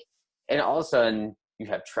tank. And all of a sudden, you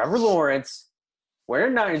have Trevor Lawrence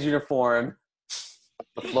wearing a Niners uniform,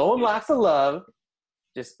 the flow and locks of love,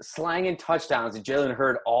 just slanging touchdowns to Jalen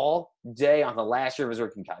Hurd all day on the last year of his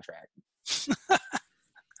rookie contract.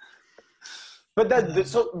 But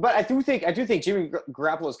I do think Jimmy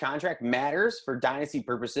Garoppolo's contract matters for dynasty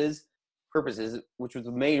purposes, which was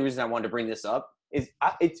the main reason I wanted to bring this up.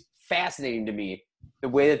 It's fascinating to me the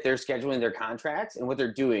way that they're scheduling their contracts and what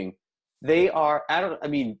they're doing. I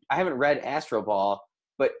haven't read Astro Ball,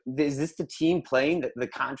 but is this the team playing the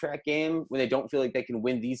contract game when they don't feel like they can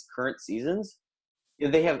win these current seasons?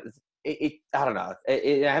 They have it. I don't know.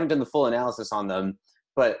 I haven't done the full analysis on them,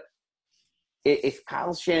 but if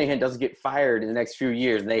Kyle Shanahan doesn't get fired in the next few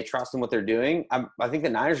years and they trust in what they're doing, I think the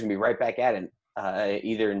Niners are going to be right back at it,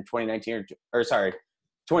 either in 2019 or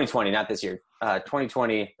 2020, not this year,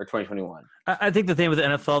 2020 or 2021. I think the thing with the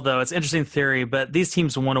NFL, though, it's an interesting theory, but these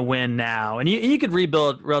teams want to win now. And you could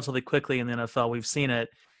rebuild relatively quickly in the NFL. We've seen it.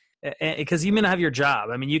 Because you may not have your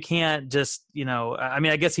job. I mean, you can't just,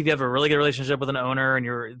 I guess if you have a really good relationship with an owner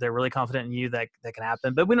and they're really confident in you, that can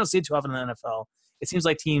happen. But we don't see it too often in the NFL. It seems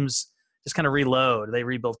like teams just kind of reload. They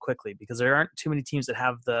rebuild quickly because there aren't too many teams that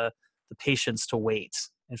have the patience to wait.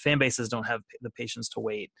 And fan bases don't have the patience to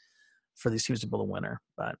wait for these teams to build a winner.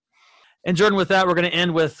 And Jordan, with that, we're going to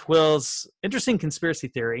end with Will's interesting conspiracy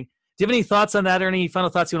theory. Do you have any thoughts on that or any final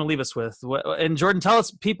thoughts you want to leave us with? And Jordan, tell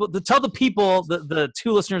the people, the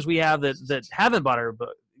 2 listeners we have that haven't bought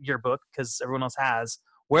your book, because everyone else has,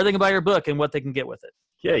 where they can buy your book and what they can get with it.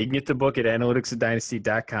 Yeah, you can get the book at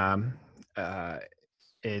analyticsofdynasty.com,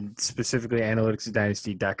 and specifically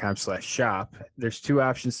analyticsofdynasty.com/shop. There's 2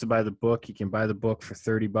 options to buy the book. You can buy the book for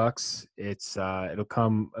 $30. It'll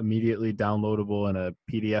come immediately downloadable in a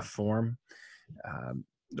PDF form.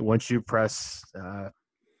 Once you press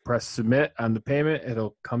submit on the payment,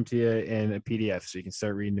 it'll come to you in a PDF, so you can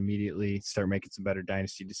start reading immediately, start making some better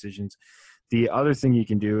dynasty decisions. The other thing you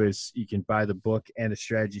can do is you can buy the book and a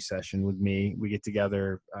strategy session with me. We get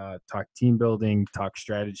together, talk team building, talk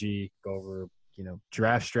strategy, go over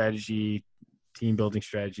draft strategy, team building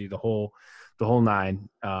strategy, the whole 9.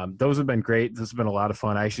 Those have been great. Those have been a lot of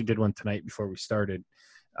fun. I actually did one tonight before we started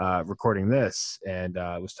recording this, and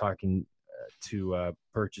I was talking to a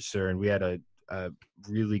purchaser, and we had a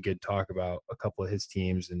really good talk about a couple of his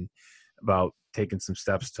teams and about taking some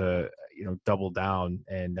steps to double down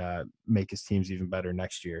and make his teams even better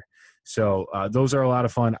next year. So those are a lot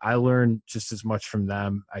of fun. I learn just as much from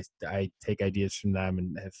them. I take ideas from them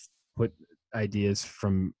and have put ideas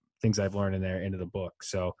from things I've learned in there into the book.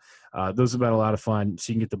 So those have been a lot of fun.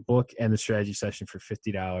 So you can get the book and the strategy session for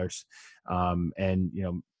 $50. And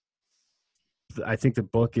I think the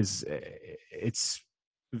book it's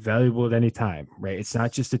valuable at any time, right? It's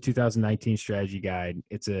not just a 2019 strategy guide.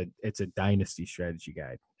 It's a dynasty strategy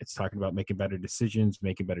guide. It's talking about making better decisions,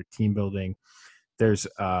 making better team building. There's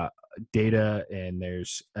data and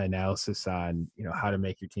there's analysis on, how to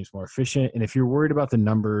make your teams more efficient. And if you're worried about the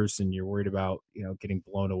numbers and you're worried about, getting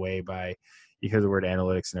blown away by, you hear the word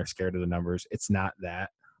analytics and are scared of the numbers, it's not that,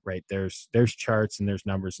 right? There's charts and there's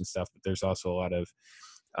numbers and stuff, but there's also a lot of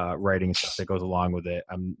writing and stuff that goes along with it.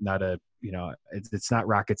 I'm not it's not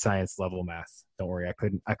rocket science level math. Don't worry. I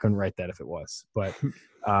couldn't write that if it was, but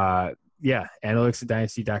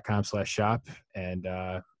analyticsofdynasty.com/shop and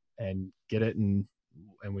get it and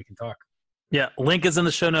we can talk. Yeah, link is in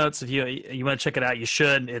the show notes. If you want to check it out, you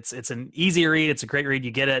should. It's an easy read. It's a great read.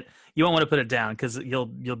 You get it. You won't want to put it down because you'll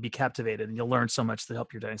be captivated and you'll learn so much to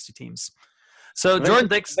help your dynasty teams. So Jordan,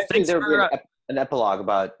 thanks There'll for be an epilogue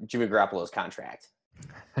about Jimmy Garoppolo's contract.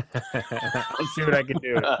 I'll see what I can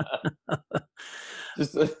do.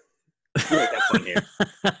 Just like that point here.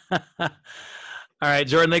 All right,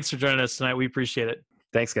 Jordan, thanks for joining us tonight. We appreciate it.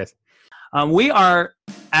 Thanks, guys. We are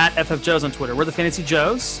at FF Joes on Twitter. We're the Fantasy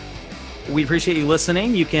Joes. We appreciate you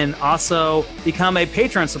listening. You can also become a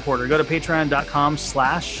Patreon supporter. Go to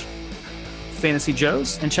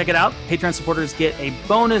patreon.com/fantasyjoes and check it out. Patreon supporters get a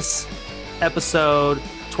bonus episode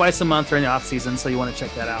twice a month during the off season, so you want to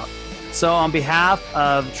check that out. So on behalf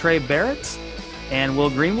of Trey Barrett and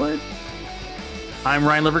Will Greenwood, I'm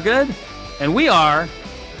Ryan Livergood, and we are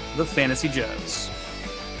the Fantasy Joes.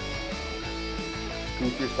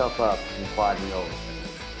 Scoop yourself up and quadrille.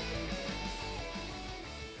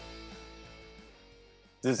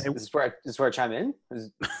 This is where I chime in?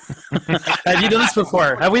 Have you done this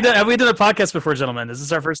before? Have we done a podcast before, gentlemen? Is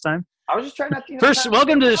this our first time? I was just trying not to. First,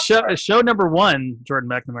 welcome to show number 1,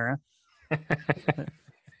 Jordan McNamara.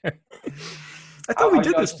 I thought we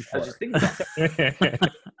did this I before. was just thinking about it.